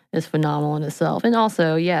history is phenomenal in itself. And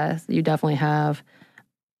also, yes, you definitely have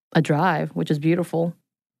a drive, which is beautiful,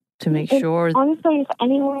 to make sure. Honestly, if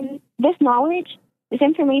anyone, this knowledge, this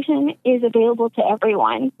information is available to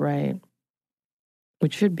everyone. Right.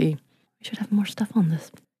 Which should be. We should have more stuff on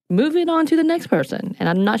this. Moving on to the next person. And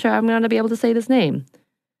I'm not sure I'm going to be able to say this name.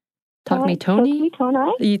 Tokumi Tonai?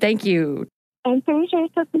 Tonai. Thank you. I'm pretty sure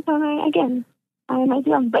it's Tokumi Tonai again. I might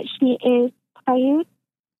be wrong, but she is Paiute.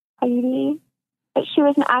 But she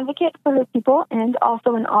was an advocate for her people and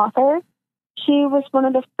also an author. She was one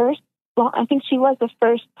of the first, I think she was the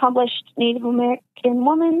first published Native American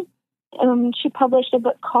woman. She published a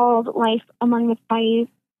book called Life Among the Paiute,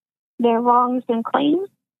 Their Wrongs and Claims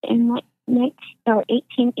in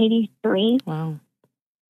 1883. Wow.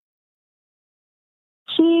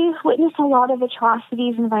 She witnessed a lot of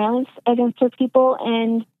atrocities and violence against her people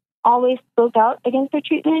and always spoke out against their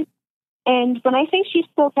treatment. And when I say she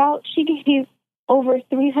spoke out, she gave over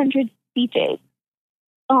 300 speeches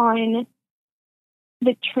on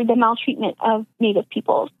the maltreatment of Native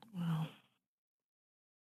peoples. Wow.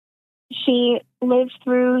 She lived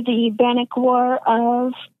through the Bannock War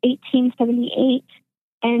of 1878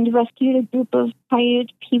 and rescued a group of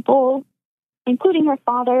Paiute people, including her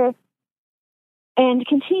father, and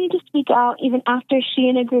continued to speak out even after she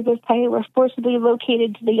and a group of Paiute were forcibly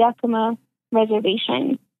located to the Yakima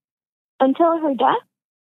Reservation. Until her death,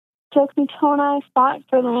 Tokumi Tonai fought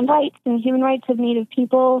for land rights and human rights of Native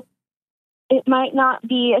people. It might not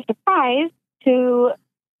be a surprise to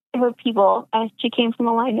her people, as she came from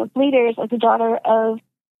a line of leaders as the daughter of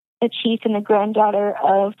a chief and the granddaughter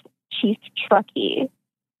of Chief Truckee.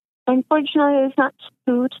 Unfortunately, there's not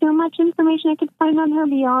too much information I could find on her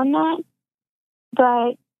beyond that,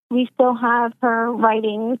 but we still have her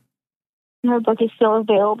writings, and her book is still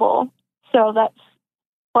available. So that's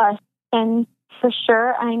plus. And for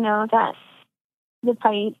sure, I know that the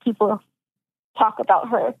Paiute people talk about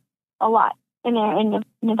her a lot, and they're in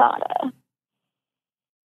Nevada.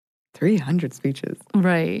 300 speeches.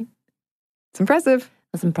 Right. It's impressive.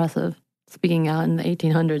 That's impressive. Speaking out in the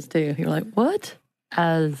 1800s, too. You're like, what?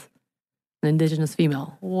 As an indigenous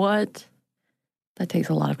female. What? That takes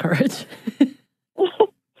a lot of courage.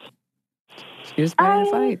 She was ready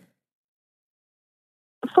to fight.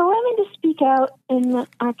 For women to speak out in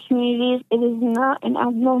our communities, it is not an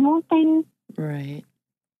abnormal thing. Right.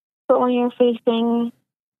 But when you're facing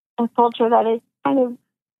a culture that is kind of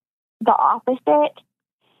the opposite,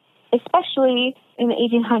 especially in the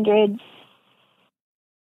 1800s,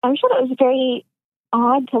 I'm sure that was very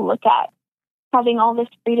odd to look at, having all this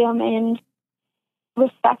freedom and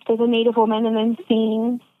respect as a Native woman and then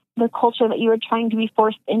seeing the culture that you were trying to be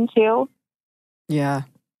forced into. Yeah.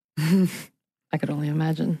 I could only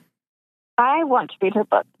imagine. I want to read her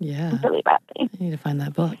book really badly. I need to find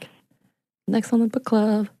that book. Next on the book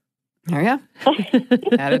club. There you go.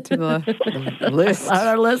 Add it to the list. On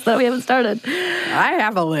our list that we haven't started. I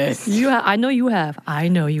have a list. I know you have.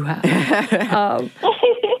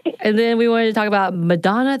 And then we wanted to talk about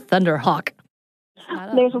Madonna Thunderhawk.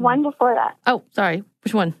 There's one before that. Oh, sorry.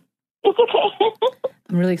 Which one? It's okay.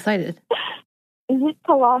 I'm really excited. Is it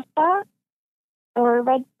Palasta or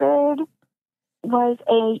Redbird? Was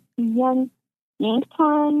a Yankton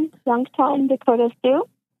Dakota Sioux.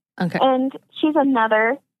 Okay. And she's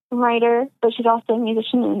another writer, but she's also a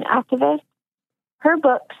musician and an activist. Her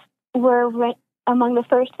books were among the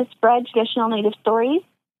first to spread traditional Native stories,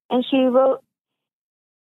 and she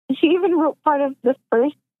even wrote part of the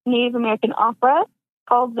first Native American opera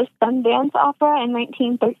called the Sundance Opera in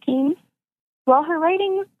 1913. While her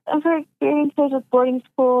writings of her experiences with boarding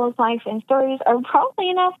schools, life, and stories are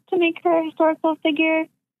probably enough to make her a historical figure,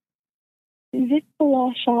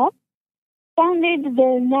 Zitpala Shah founded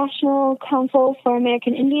the National Council for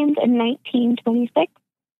American Indians in 1926,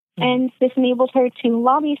 and this enabled her to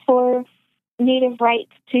lobby for Native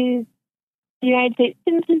rights to the United States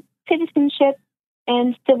citizenship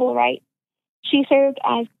and civil rights. She served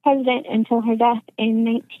as president until her death in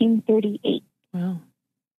 1938. Wow.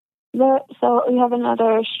 So we have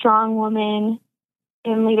another strong woman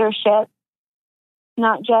in leadership,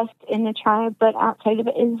 not just in the tribe, but outside of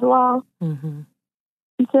it as well. Mm-hmm.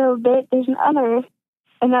 So there's another.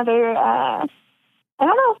 I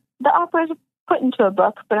don't know if the opera is put into a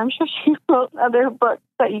book, but I'm sure she wrote other books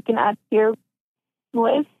that you can add to your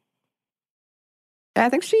list. I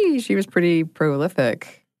think she was pretty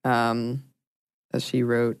prolific. As she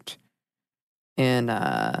wrote in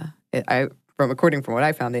I according from what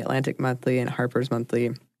I found, the Atlantic Monthly and Harper's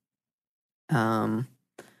Monthly.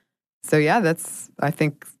 So yeah, I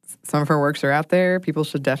think some of her works are out there. People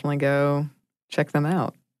should definitely go check them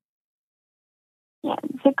out. Yeah,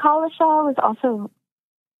 the Collishaw was also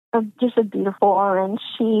just a beautiful orange.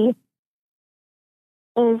 She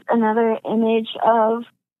is another image of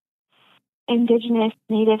Indigenous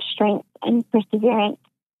Native strength and perseverance.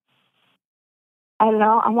 I don't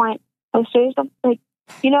know. I want posters of, like,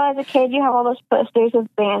 as a kid, you have all those posters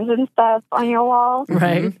of bands and stuff on your wall.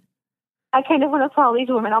 Right. Mm-hmm. I kind of want to put all these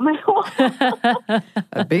women on my wall.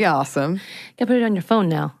 That'd be awesome. You can put it on your phone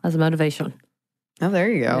now as a motivation. Oh, there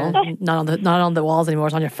you go. Yeah, not on the walls anymore.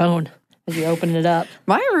 It's on your phone as you open it up.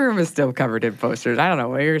 My room is still covered in posters. I don't know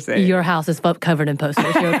what you're saying. Your house is covered in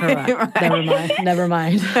posters. You're correct. Right. Never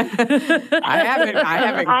mind. I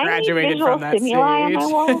haven't graduated from that stage. On my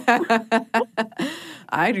wall.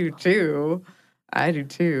 I do too. You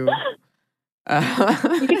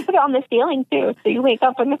can put it on the ceiling too, so you wake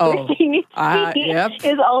up and the first thing you see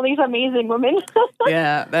is all these amazing women.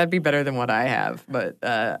 Yeah, that'd be better than what I have. But Do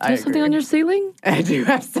you have something on your ceiling? I do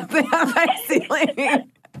have something on my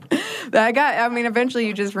ceiling. Eventually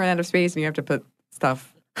you just run out of space and you have to put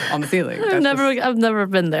stuff on the ceiling. I've never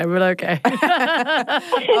been there, but okay.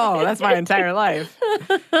 Oh, that's my entire life.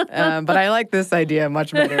 But I like this idea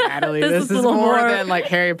much better, Natalie. This is more than like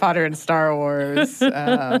Harry Potter and Star Wars.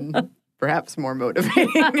 Perhaps more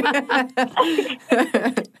motivating.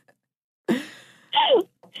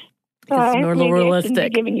 It's more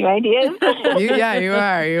realistic. Giving you ideas. You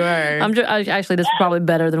are. Actually, this is probably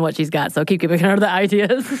better than what she's got, so keep giving her the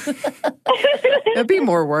ideas. It'd be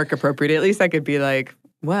more work appropriate. At least I could be like,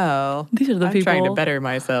 well, these are the I'm people trying to better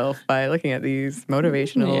myself by looking at these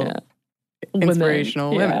motivational,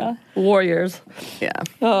 inspirational women. Warriors. Yeah.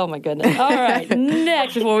 Oh, my goodness. All right.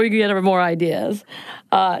 Next, before we get over more ideas,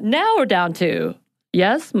 now we're down to,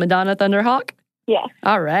 yes, Madonna Thunderhawk? Yeah.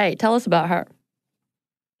 All right. Tell us about her.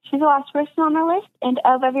 She's the last person on the list, and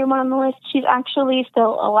of everyone on the list, she's actually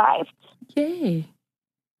still alive. Yay.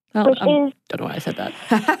 Which is... don't know why I said that.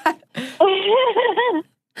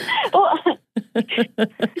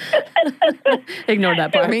 Ignore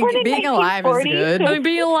that part. Being alive is good.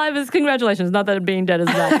 Being alive is congratulations. Not that being dead is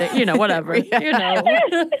a bad thing. Whatever. To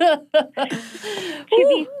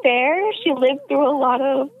be fair, she lived through a lot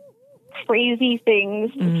of crazy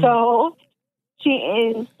things. Mm. So she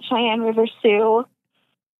is Cheyenne River Sioux.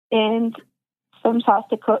 And from South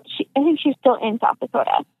Dakota, I think she's still in South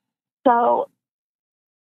Dakota. So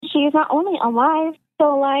she is not only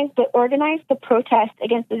still alive, but organized the protest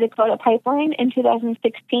against the Dakota Pipeline in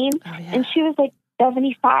 2016. Oh, yeah. And she was like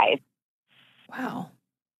 75. Wow.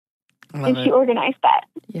 And she organized that.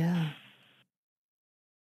 Yeah.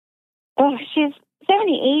 Oh, she's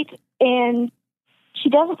 78, and she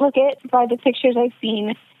doesn't look it by the pictures I've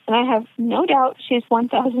seen. And I have no doubt she's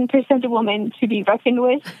 1,000% a woman to be reckoned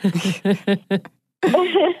with.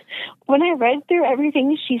 When I read through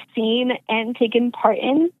everything she's seen and taken part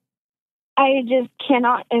in, I just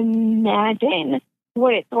cannot imagine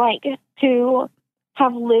what it's like to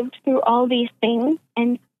have lived through all these things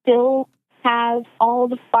and still have all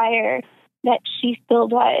the fire that she still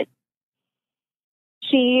does.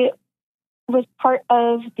 She was part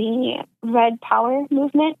of the Red Power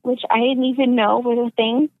movement, which I didn't even know was a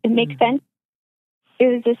thing. It makes sense. It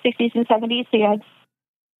was the 60s and 70s, so you had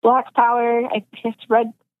Black Power, I guess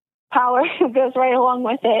Red Power goes right along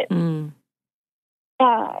with it. Mm.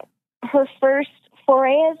 Her first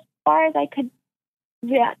foray, as far as I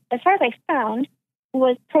found,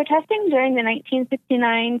 was protesting during the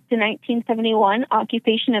 1969 to 1971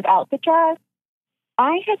 occupation of Alcatraz.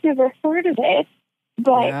 I had never heard of it,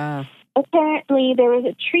 but apparently there was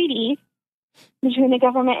a treaty between the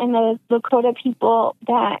government and the Lakota people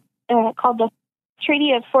that called the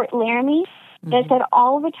Treaty of Fort Laramie that said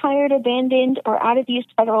all retired, abandoned, or out-of-use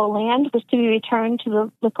federal land was to be returned to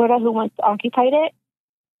the Lakota who once occupied it.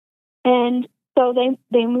 And so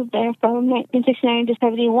they moved there from 1969 to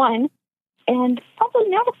 71. And probably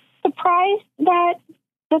not surprised that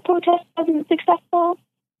the protest wasn't successful.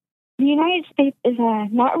 The United States is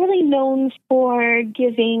not really known for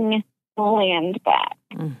giving land back.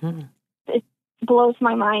 Mm-hmm. It blows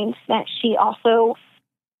my mind that she also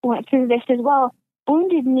went through this as well.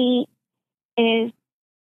 Wounded Knee is,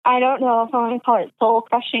 I don't know if I want to call it soul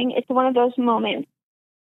crushing. It's one of those moments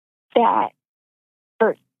that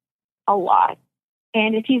hurts a lot.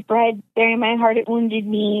 And if you've read Bury My Heart at Wounded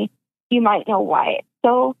Knee, you might know why it's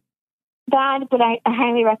so bad, but I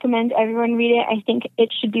highly recommend everyone read it. I think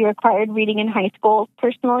it should be required reading in high school,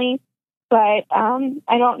 personally. But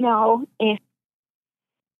I don't know if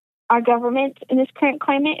our government in this current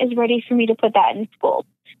climate is ready for me to put that in school.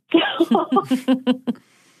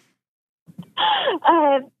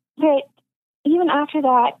 But even after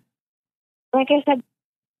that, like I said,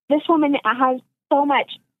 this woman has so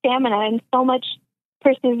much stamina and so much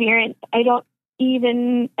perseverance. I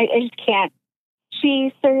just can't.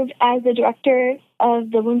 She served as the director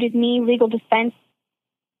of the Wounded Knee Legal Defense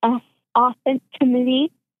Offense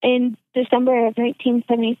Committee in December of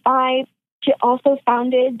 1975. She also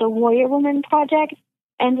founded the Warrior Woman Project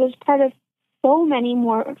and was part of so many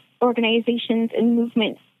more organizations and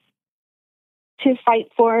movements to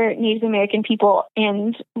fight for Native American people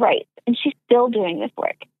and rights. And she's still doing this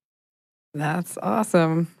work. That's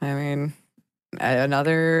awesome. I mean,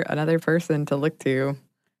 another person to look to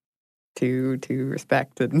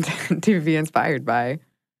respect and to be inspired by.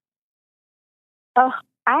 Oh,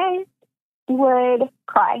 I would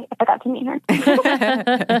cry if I got to meet her.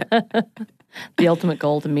 The ultimate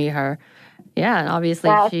goal to meet her. Yeah, and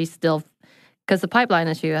obviously she's still, because the pipeline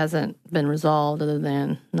issue hasn't been resolved other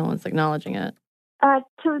than no one's acknowledging it.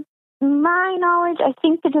 To my knowledge, I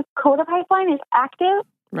think the Dakota pipeline is active.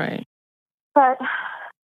 Right. But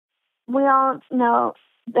we all know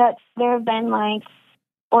that there have been like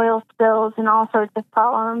oil spills and all sorts of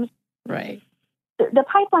problems. Right. The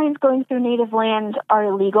pipelines going through native land are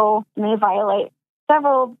illegal and they violate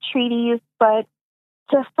several treaties, but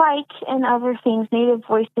just like in other things, Native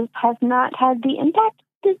voices have not had the impact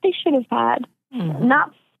that they should have had. Mm-hmm.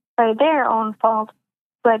 Not by their own fault,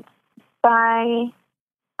 but by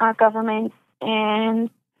our government and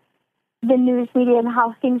the news media and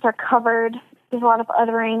how things are covered. There's a lot of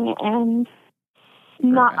othering and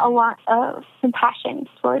not a lot of compassion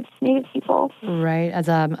towards Native people. Right. As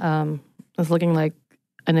I was looking, like,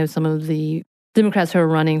 I know some of the Democrats who are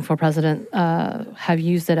running for president have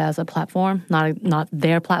used it as a platform, not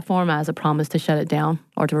their platform, as a promise to shut it down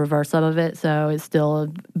or to reverse some of it. So it's still a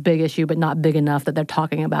big issue, but not big enough that they're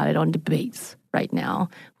talking about it on debates right now,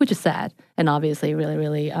 which is sad and obviously really,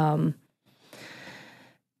 really, I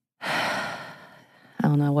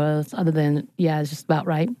don't know what else other than, it's just about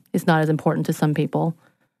right. It's not as important to some people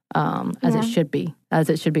as it should be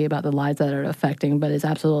about the lives that are affecting, but it's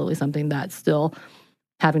absolutely something that's still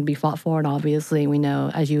having to be fought for. And obviously, we know,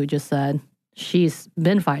 as you just said, she's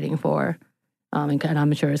been fighting for, and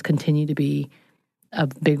I'm sure has continued to be a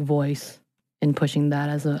big voice in pushing that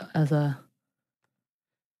as a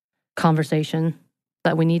conversation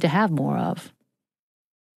that we need to have more of.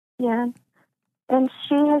 Yeah. And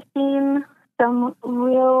she has seen some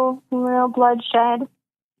real bloodshed.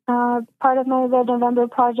 Part of my Red November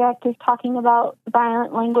project is talking about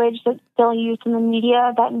violent language that's still used in the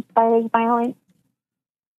media that inspires violence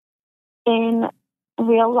in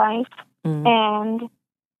real life. Mm. And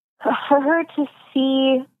for her to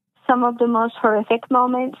see some of the most horrific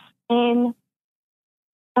moments in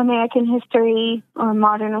American history or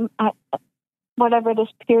modern, whatever this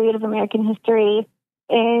period of American history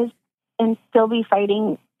is, and still be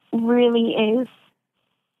fighting really is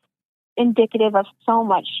indicative of so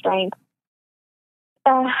much strength.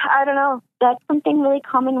 I don't know. That's something really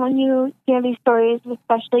common when you hear these stories,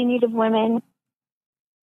 especially Native women.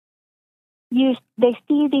 They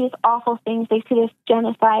see these awful things. They see this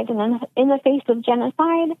genocide. And then in the face of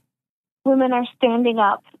genocide, women are standing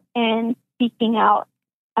up and speaking out.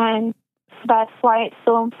 And that's why it's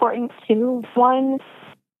so important to, one,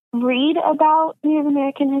 read about Native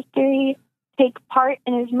American history, take part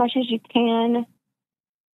in as much as you can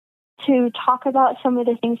to talk about some of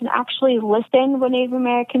the things and actually listen when Native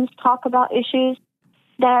Americans talk about issues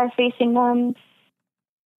that are facing them.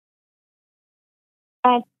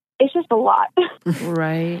 And it's just a lot.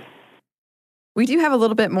 Right. We do have a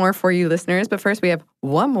little bit more for you listeners, but first we have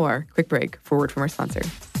one more quick break for a word from our sponsor.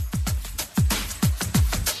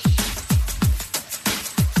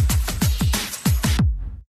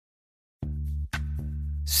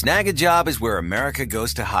 Snag a Job is where America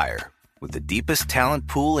goes to hire, with the deepest talent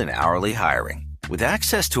pool in hourly hiring. With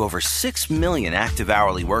access to over 6 million active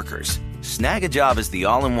hourly workers, Snag a Job is the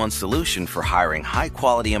all-in-one solution for hiring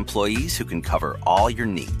high-quality employees who can cover all your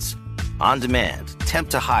needs. On demand, temp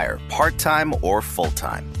to hire, part-time or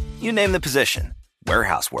full-time. You name the position.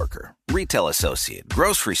 Warehouse worker, retail associate,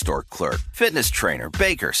 grocery store clerk, fitness trainer,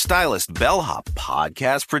 baker, stylist, bellhop,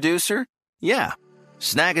 podcast producer. Yeah,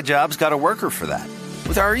 Snag a Job's got a worker for that.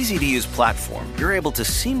 With our easy-to-use platform, you're able to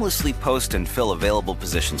seamlessly post and fill available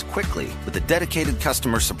positions quickly with a dedicated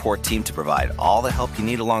customer support team to provide all the help you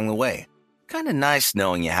need along the way. Kind of nice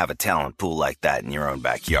knowing you have a talent pool like that in your own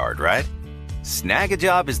backyard, right? Snag a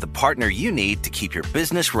Job is the partner you need to keep your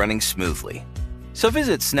business running smoothly. So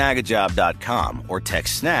visit snagajob.com or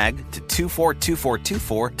text snag to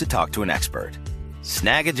 242424 to talk to an expert.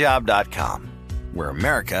 Snagajob.com, where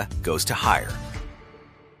America goes to hire.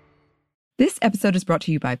 This episode is brought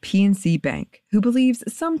to you by PNC Bank, who believes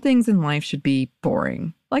some things in life should be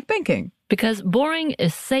boring, like banking. Because boring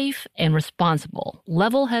is safe and responsible,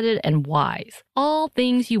 level-headed and wise. All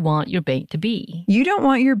things you want your bank to be. You don't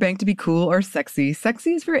want your bank to be cool or sexy.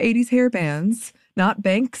 Sexy is for 80s hair bands, not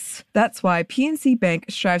banks. That's why PNC Bank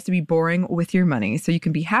strives to be boring with your money so you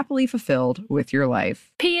can be happily fulfilled with your life.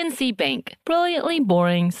 PNC Bank, brilliantly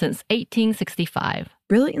boring since 1865.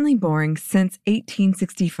 Brilliantly Boring Since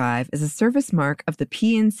 1865 is a service mark of the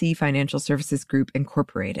PNC Financial Services Group,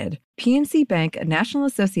 Incorporated. PNC Bank, a National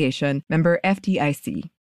Association, member FDIC.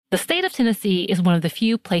 The state of Tennessee is one of the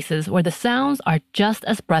few places where the sounds are just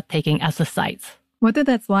as breathtaking as the sights. Whether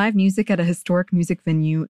that's live music at a historic music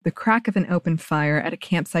venue, the crack of an open fire at a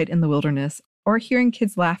campsite in the wilderness, or hearing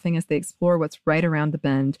kids laughing as they explore what's right around the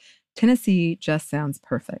bend, Tennessee just sounds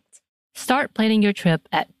perfect. Start planning your trip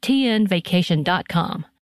at tnvacation.com.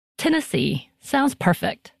 Tennessee sounds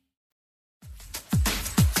perfect.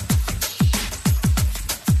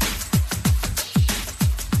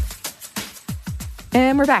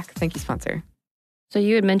 And we're back. Thank you, sponsor. So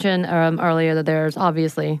you had mentioned earlier that there's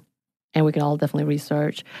obviously, and we can all definitely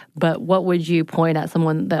research, but what would you point at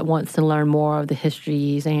someone that wants to learn more of the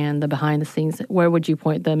histories and the behind the scenes? Where would you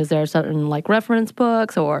point them? Is there certain like reference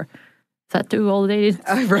books, or is that too old dated?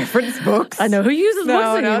 Reference books? I know. Who uses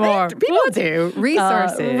books anymore? People do.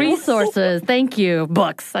 Resources. Resources. Thank you.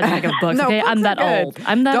 Books. I think of books. No, okay, books I'm that are good. old.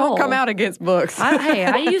 I'm that Don't old. come out against books.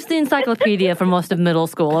 I used the encyclopedia for most of middle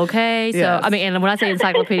school, okay? So, Yes. I mean, and when I say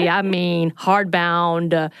encyclopedia, I mean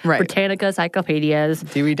hardbound Right. Britannica encyclopedias.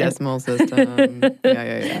 Dewey Decimal System.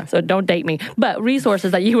 Yeah. So don't date me. But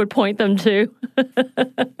resources that you would point them to.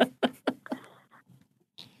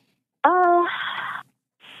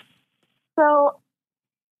 So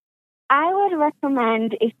I would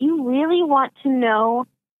recommend, if you really want to know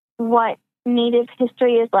what Native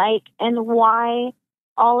history is like and why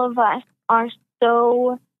all of us are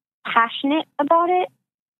so passionate about it,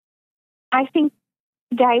 I think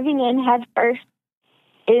diving in head first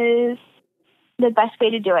is the best way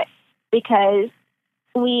to do it, because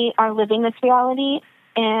we are living this reality,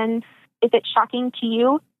 and if it's shocking to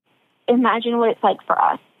you, imagine what it's like for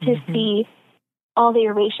us to see all the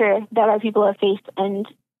erasure that our people have faced and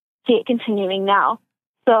see it continuing now.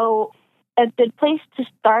 So a good place to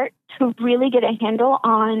start to really get a handle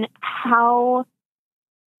on how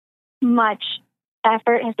much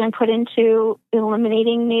effort has been put into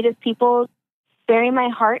eliminating Native people, Bury My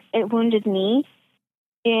Heart, It Wounded Me,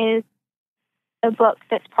 is a book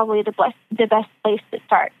that's probably the best place to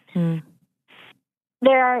start.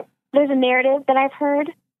 There's a narrative that I've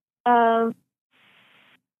heard of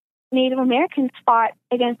Native Americans fought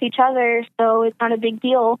against each other, so it's not a big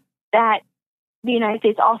deal that the United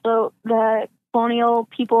States also, the colonial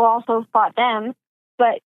people also fought them,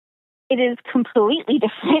 but it is completely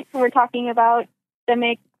different. We're talking about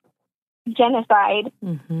systemic genocide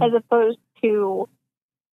as opposed to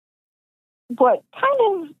what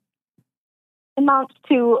kind of amounts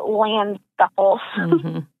to land scuffle.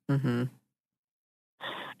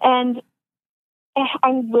 And I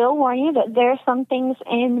will warn you that there are some things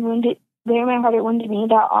in Bury My Heart, It Wounded Me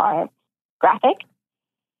that are graphic,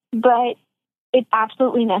 but it's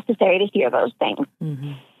absolutely necessary to hear those things.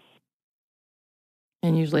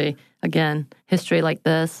 And usually, again, history like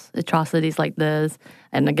this, atrocities like this,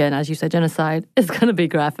 and again, as you said, genocide is going to be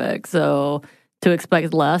graphic. So to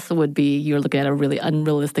expect less would be you're looking at a really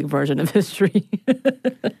unrealistic version of history.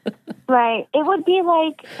 Right. It would be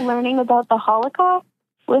like learning about the Holocaust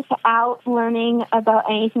without learning about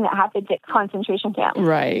anything that happened at concentration camps.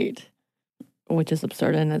 Right. Which is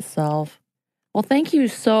absurd in itself. Well, thank you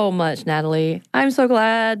so much, Natalie. I'm so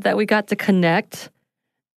glad that we got to connect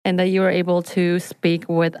and that you were able to speak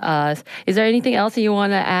with us. Is there anything else that you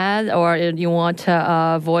want to add or you want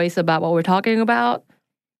to voice about what we're talking about?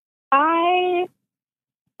 I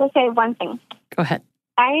will say one thing. Go ahead.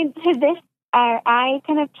 I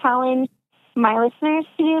kind of challenge my listeners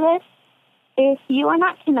to do this. If you are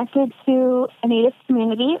not connected to a Native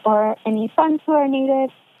community or any friends who are Native,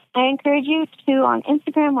 I encourage you to, on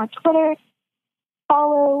Instagram or Twitter,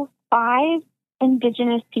 follow 5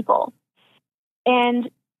 Indigenous people. And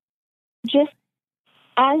just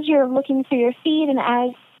as you're looking through your feed and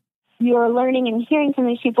as you're learning and hearing from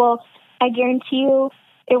these people, I guarantee you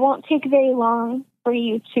it won't take very long for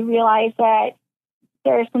you to realize that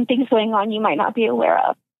there are some things going on you might not be aware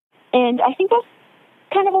of. And I think that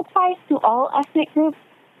kind of applies to all ethnic groups,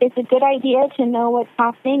 it's a good idea to know what's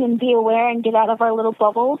happening and be aware and get out of our little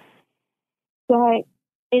bubbles. But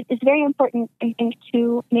it's very important, I think,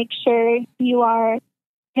 to make sure you are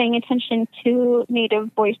paying attention to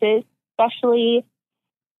Native voices, especially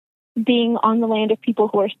being on the land of people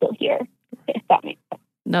who are still here, if that makes sense.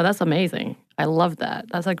 No, that's amazing. I love that.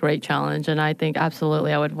 That's a great challenge. And I think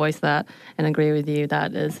absolutely I would voice that and agree with you.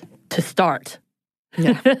 That is to start.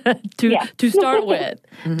 Yeah. to start with,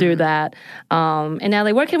 do that. And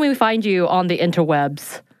Natalie, where can we find you on the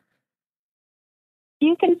interwebs?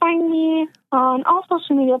 You can find me on all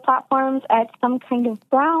social media platforms at Some Kind of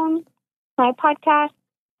Brown. My podcast,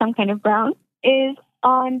 Some Kind of Brown, is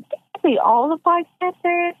on basically all the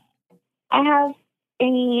podcasters. I have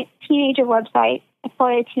a teenager website. I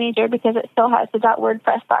call it a teenager because it still has the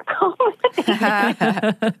 .wordpress.com.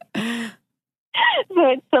 So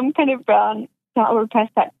it's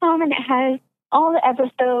somekindofbrown.wordpress.com, and it has all the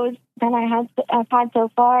episodes that I've had so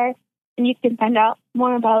far. And you can find out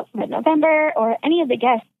more about Red November or any of the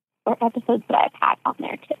guests or episodes that I've had on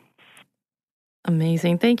there too.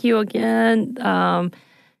 Amazing. Thank you again.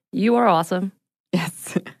 You are awesome.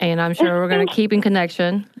 Yes. And I'm sure we're going to keep in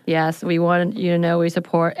connection. Yes, we want you to know we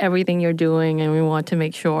support everything you're doing, and we want to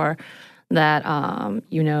make sure that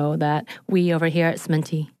you know that we over here at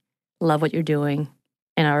Sminty love what you're doing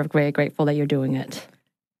and are very grateful that you're doing it.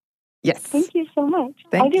 Yes. Thank you so much.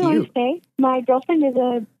 I do want to say my girlfriend is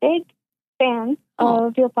a big fan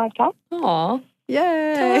of your podcast. Aw.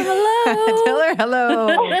 Yay. Tell her hello.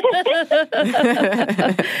 Tell her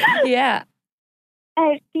hello. Yeah.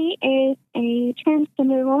 She is a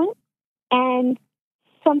transgender woman, and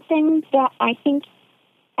something that I think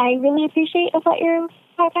I really appreciate about your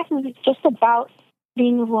podcast is it's just about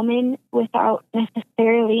being a woman without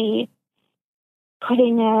necessarily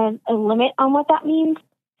putting a limit on what that means.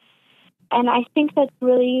 And I think that's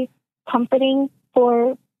really comforting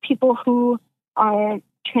for people who are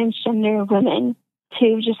transgender women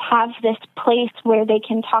to just have this place where they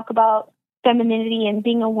can talk about femininity and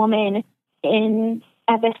being a woman and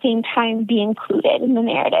at the same time be included in the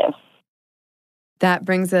narrative. That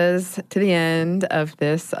brings us to the end of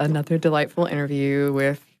this another delightful interview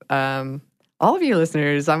with all of you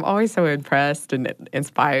listeners. I'm always so impressed and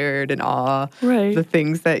inspired and awe the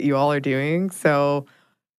things that you all are doing. So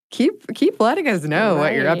keep letting us know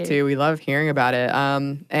what you're up to. We love hearing about it.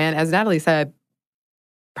 And as Natalie said,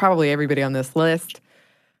 probably everybody on this list,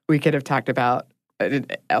 we could have talked about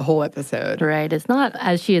a whole episode. Right. It's not,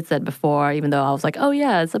 as she had said before, even though I was like, oh,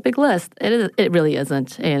 yeah, it's a big list. It really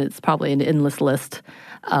isn't. And it's probably an endless list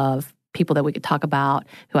of people that we could talk about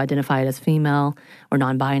who identify as female or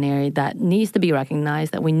non-binary that needs to be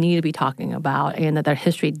recognized, that we need to be talking about, and that their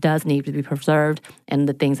history does need to be preserved, and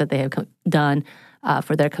the things that they have done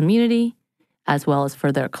for their community as well as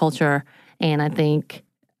for their culture. And I think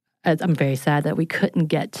I'm very sad that we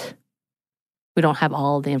don't have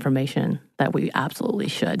all the information that we absolutely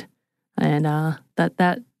should. And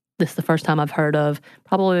that this is the first time I've heard of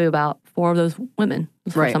probably about 4 of those women.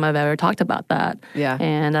 It's the first time I've ever talked about that. Yeah.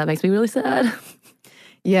 And that makes me really sad.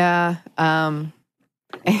 Yeah.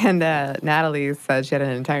 And Natalie said she had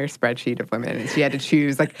an entire spreadsheet of women, and she had to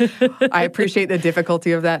choose. Like, I appreciate the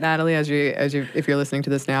difficulty of that, Natalie. If you're listening to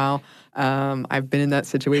this now, I've been in that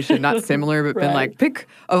situation, not similar, but been like, pick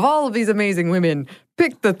of all of these amazing women,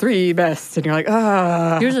 pick the 3 best, and you're like,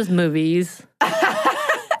 Yours is movies.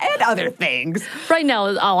 And other things. Right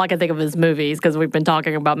now, all I can think of is movies because we've been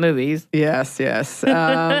talking about movies. Yes.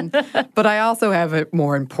 But I also have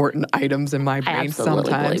more important items in my brain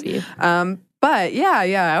sometimes. Believe you. But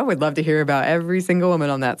yeah, I would love to hear about every single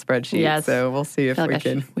woman on that spreadsheet. Yes. So we'll see if we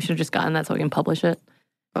can. We should have just gotten that so we can publish it.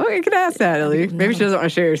 Oh, you can ask Natalie. Maybe she doesn't want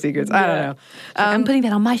to share her secrets. I don't know. I'm putting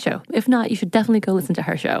that on my show. If not, you should definitely go listen to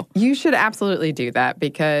her show. You should absolutely do that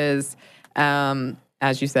because,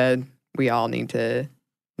 as you said, we all need to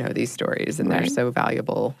know these stories, and they're so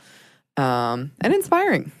valuable and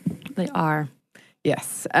inspiring. They are.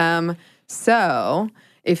 Yes. So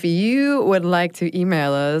if you would like to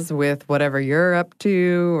email us with whatever you're up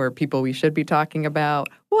to or people we should be talking about,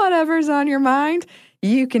 whatever's on your mind,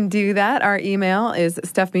 you can do that. Our email is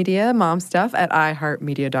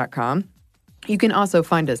stuffmedia@iheartmedia.com. You can also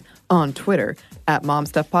find us on Twitter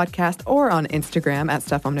 @MomStuffPodcast or on Instagram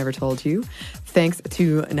 @Stuff Mom Never Told You. Thanks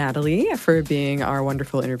to Natalie for being our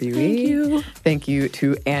wonderful interviewee. Thank you. Thank you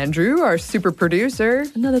to Andrew, our super producer.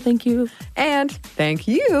 Another thank you. And thank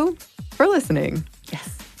you for listening.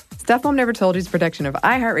 Yes. Stuff Mom Never Told You is a production of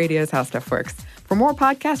iHeartRadio's How Stuff Works. For more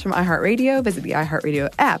podcasts from iHeartRadio, visit the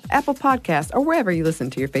iHeartRadio app, Apple Podcasts, or wherever you listen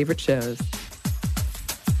to your favorite shows.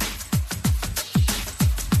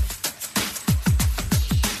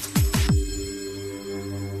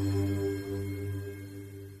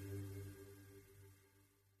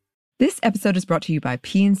 episode is brought to you by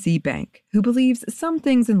PNC Bank, who believes some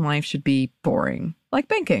things in life should be boring, like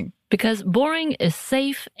banking. Because boring is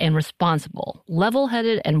safe and responsible,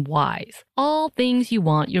 level-headed and wise. All things you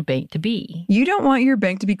want your bank to be. You don't want your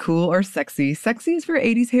bank to be cool or sexy. Sexy is for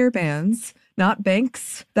 80s hair bands, not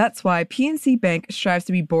banks. That's why PNC Bank strives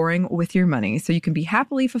to be boring with your money so you can be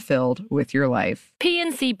happily fulfilled with your life.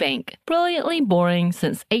 PNC Bank, brilliantly boring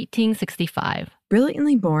since 1865.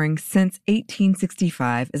 Brilliantly Boring Since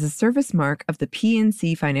 1865 is a service mark of the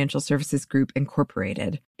PNC Financial Services Group,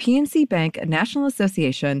 Incorporated. PNC Bank, a National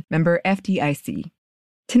Association, member FDIC.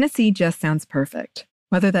 Tennessee just sounds perfect.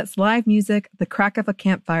 Whether that's live music, the crack of a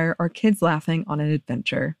campfire, or kids laughing on an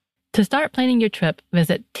adventure. To start planning your trip,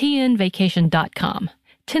 visit tnvacation.com.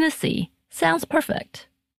 Tennessee sounds perfect.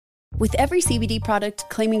 With every CBD product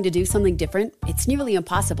claiming to do something different, it's nearly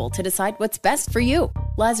impossible to decide what's best for you.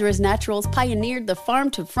 Lazarus Naturals pioneered the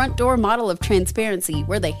farm-to-front-door model of transparency,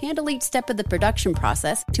 where they handle each step of the production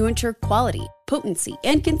process to ensure quality, potency,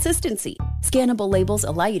 and consistency. Scannable labels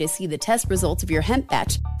allow you to see the test results of your hemp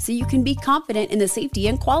batch, so you can be confident in the safety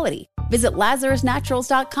and quality. Visit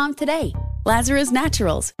LazarusNaturals.com today. Lazarus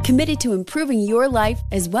Naturals, committed to improving your life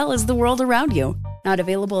as well as the world around you. Not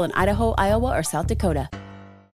available in Idaho, Iowa, or South Dakota.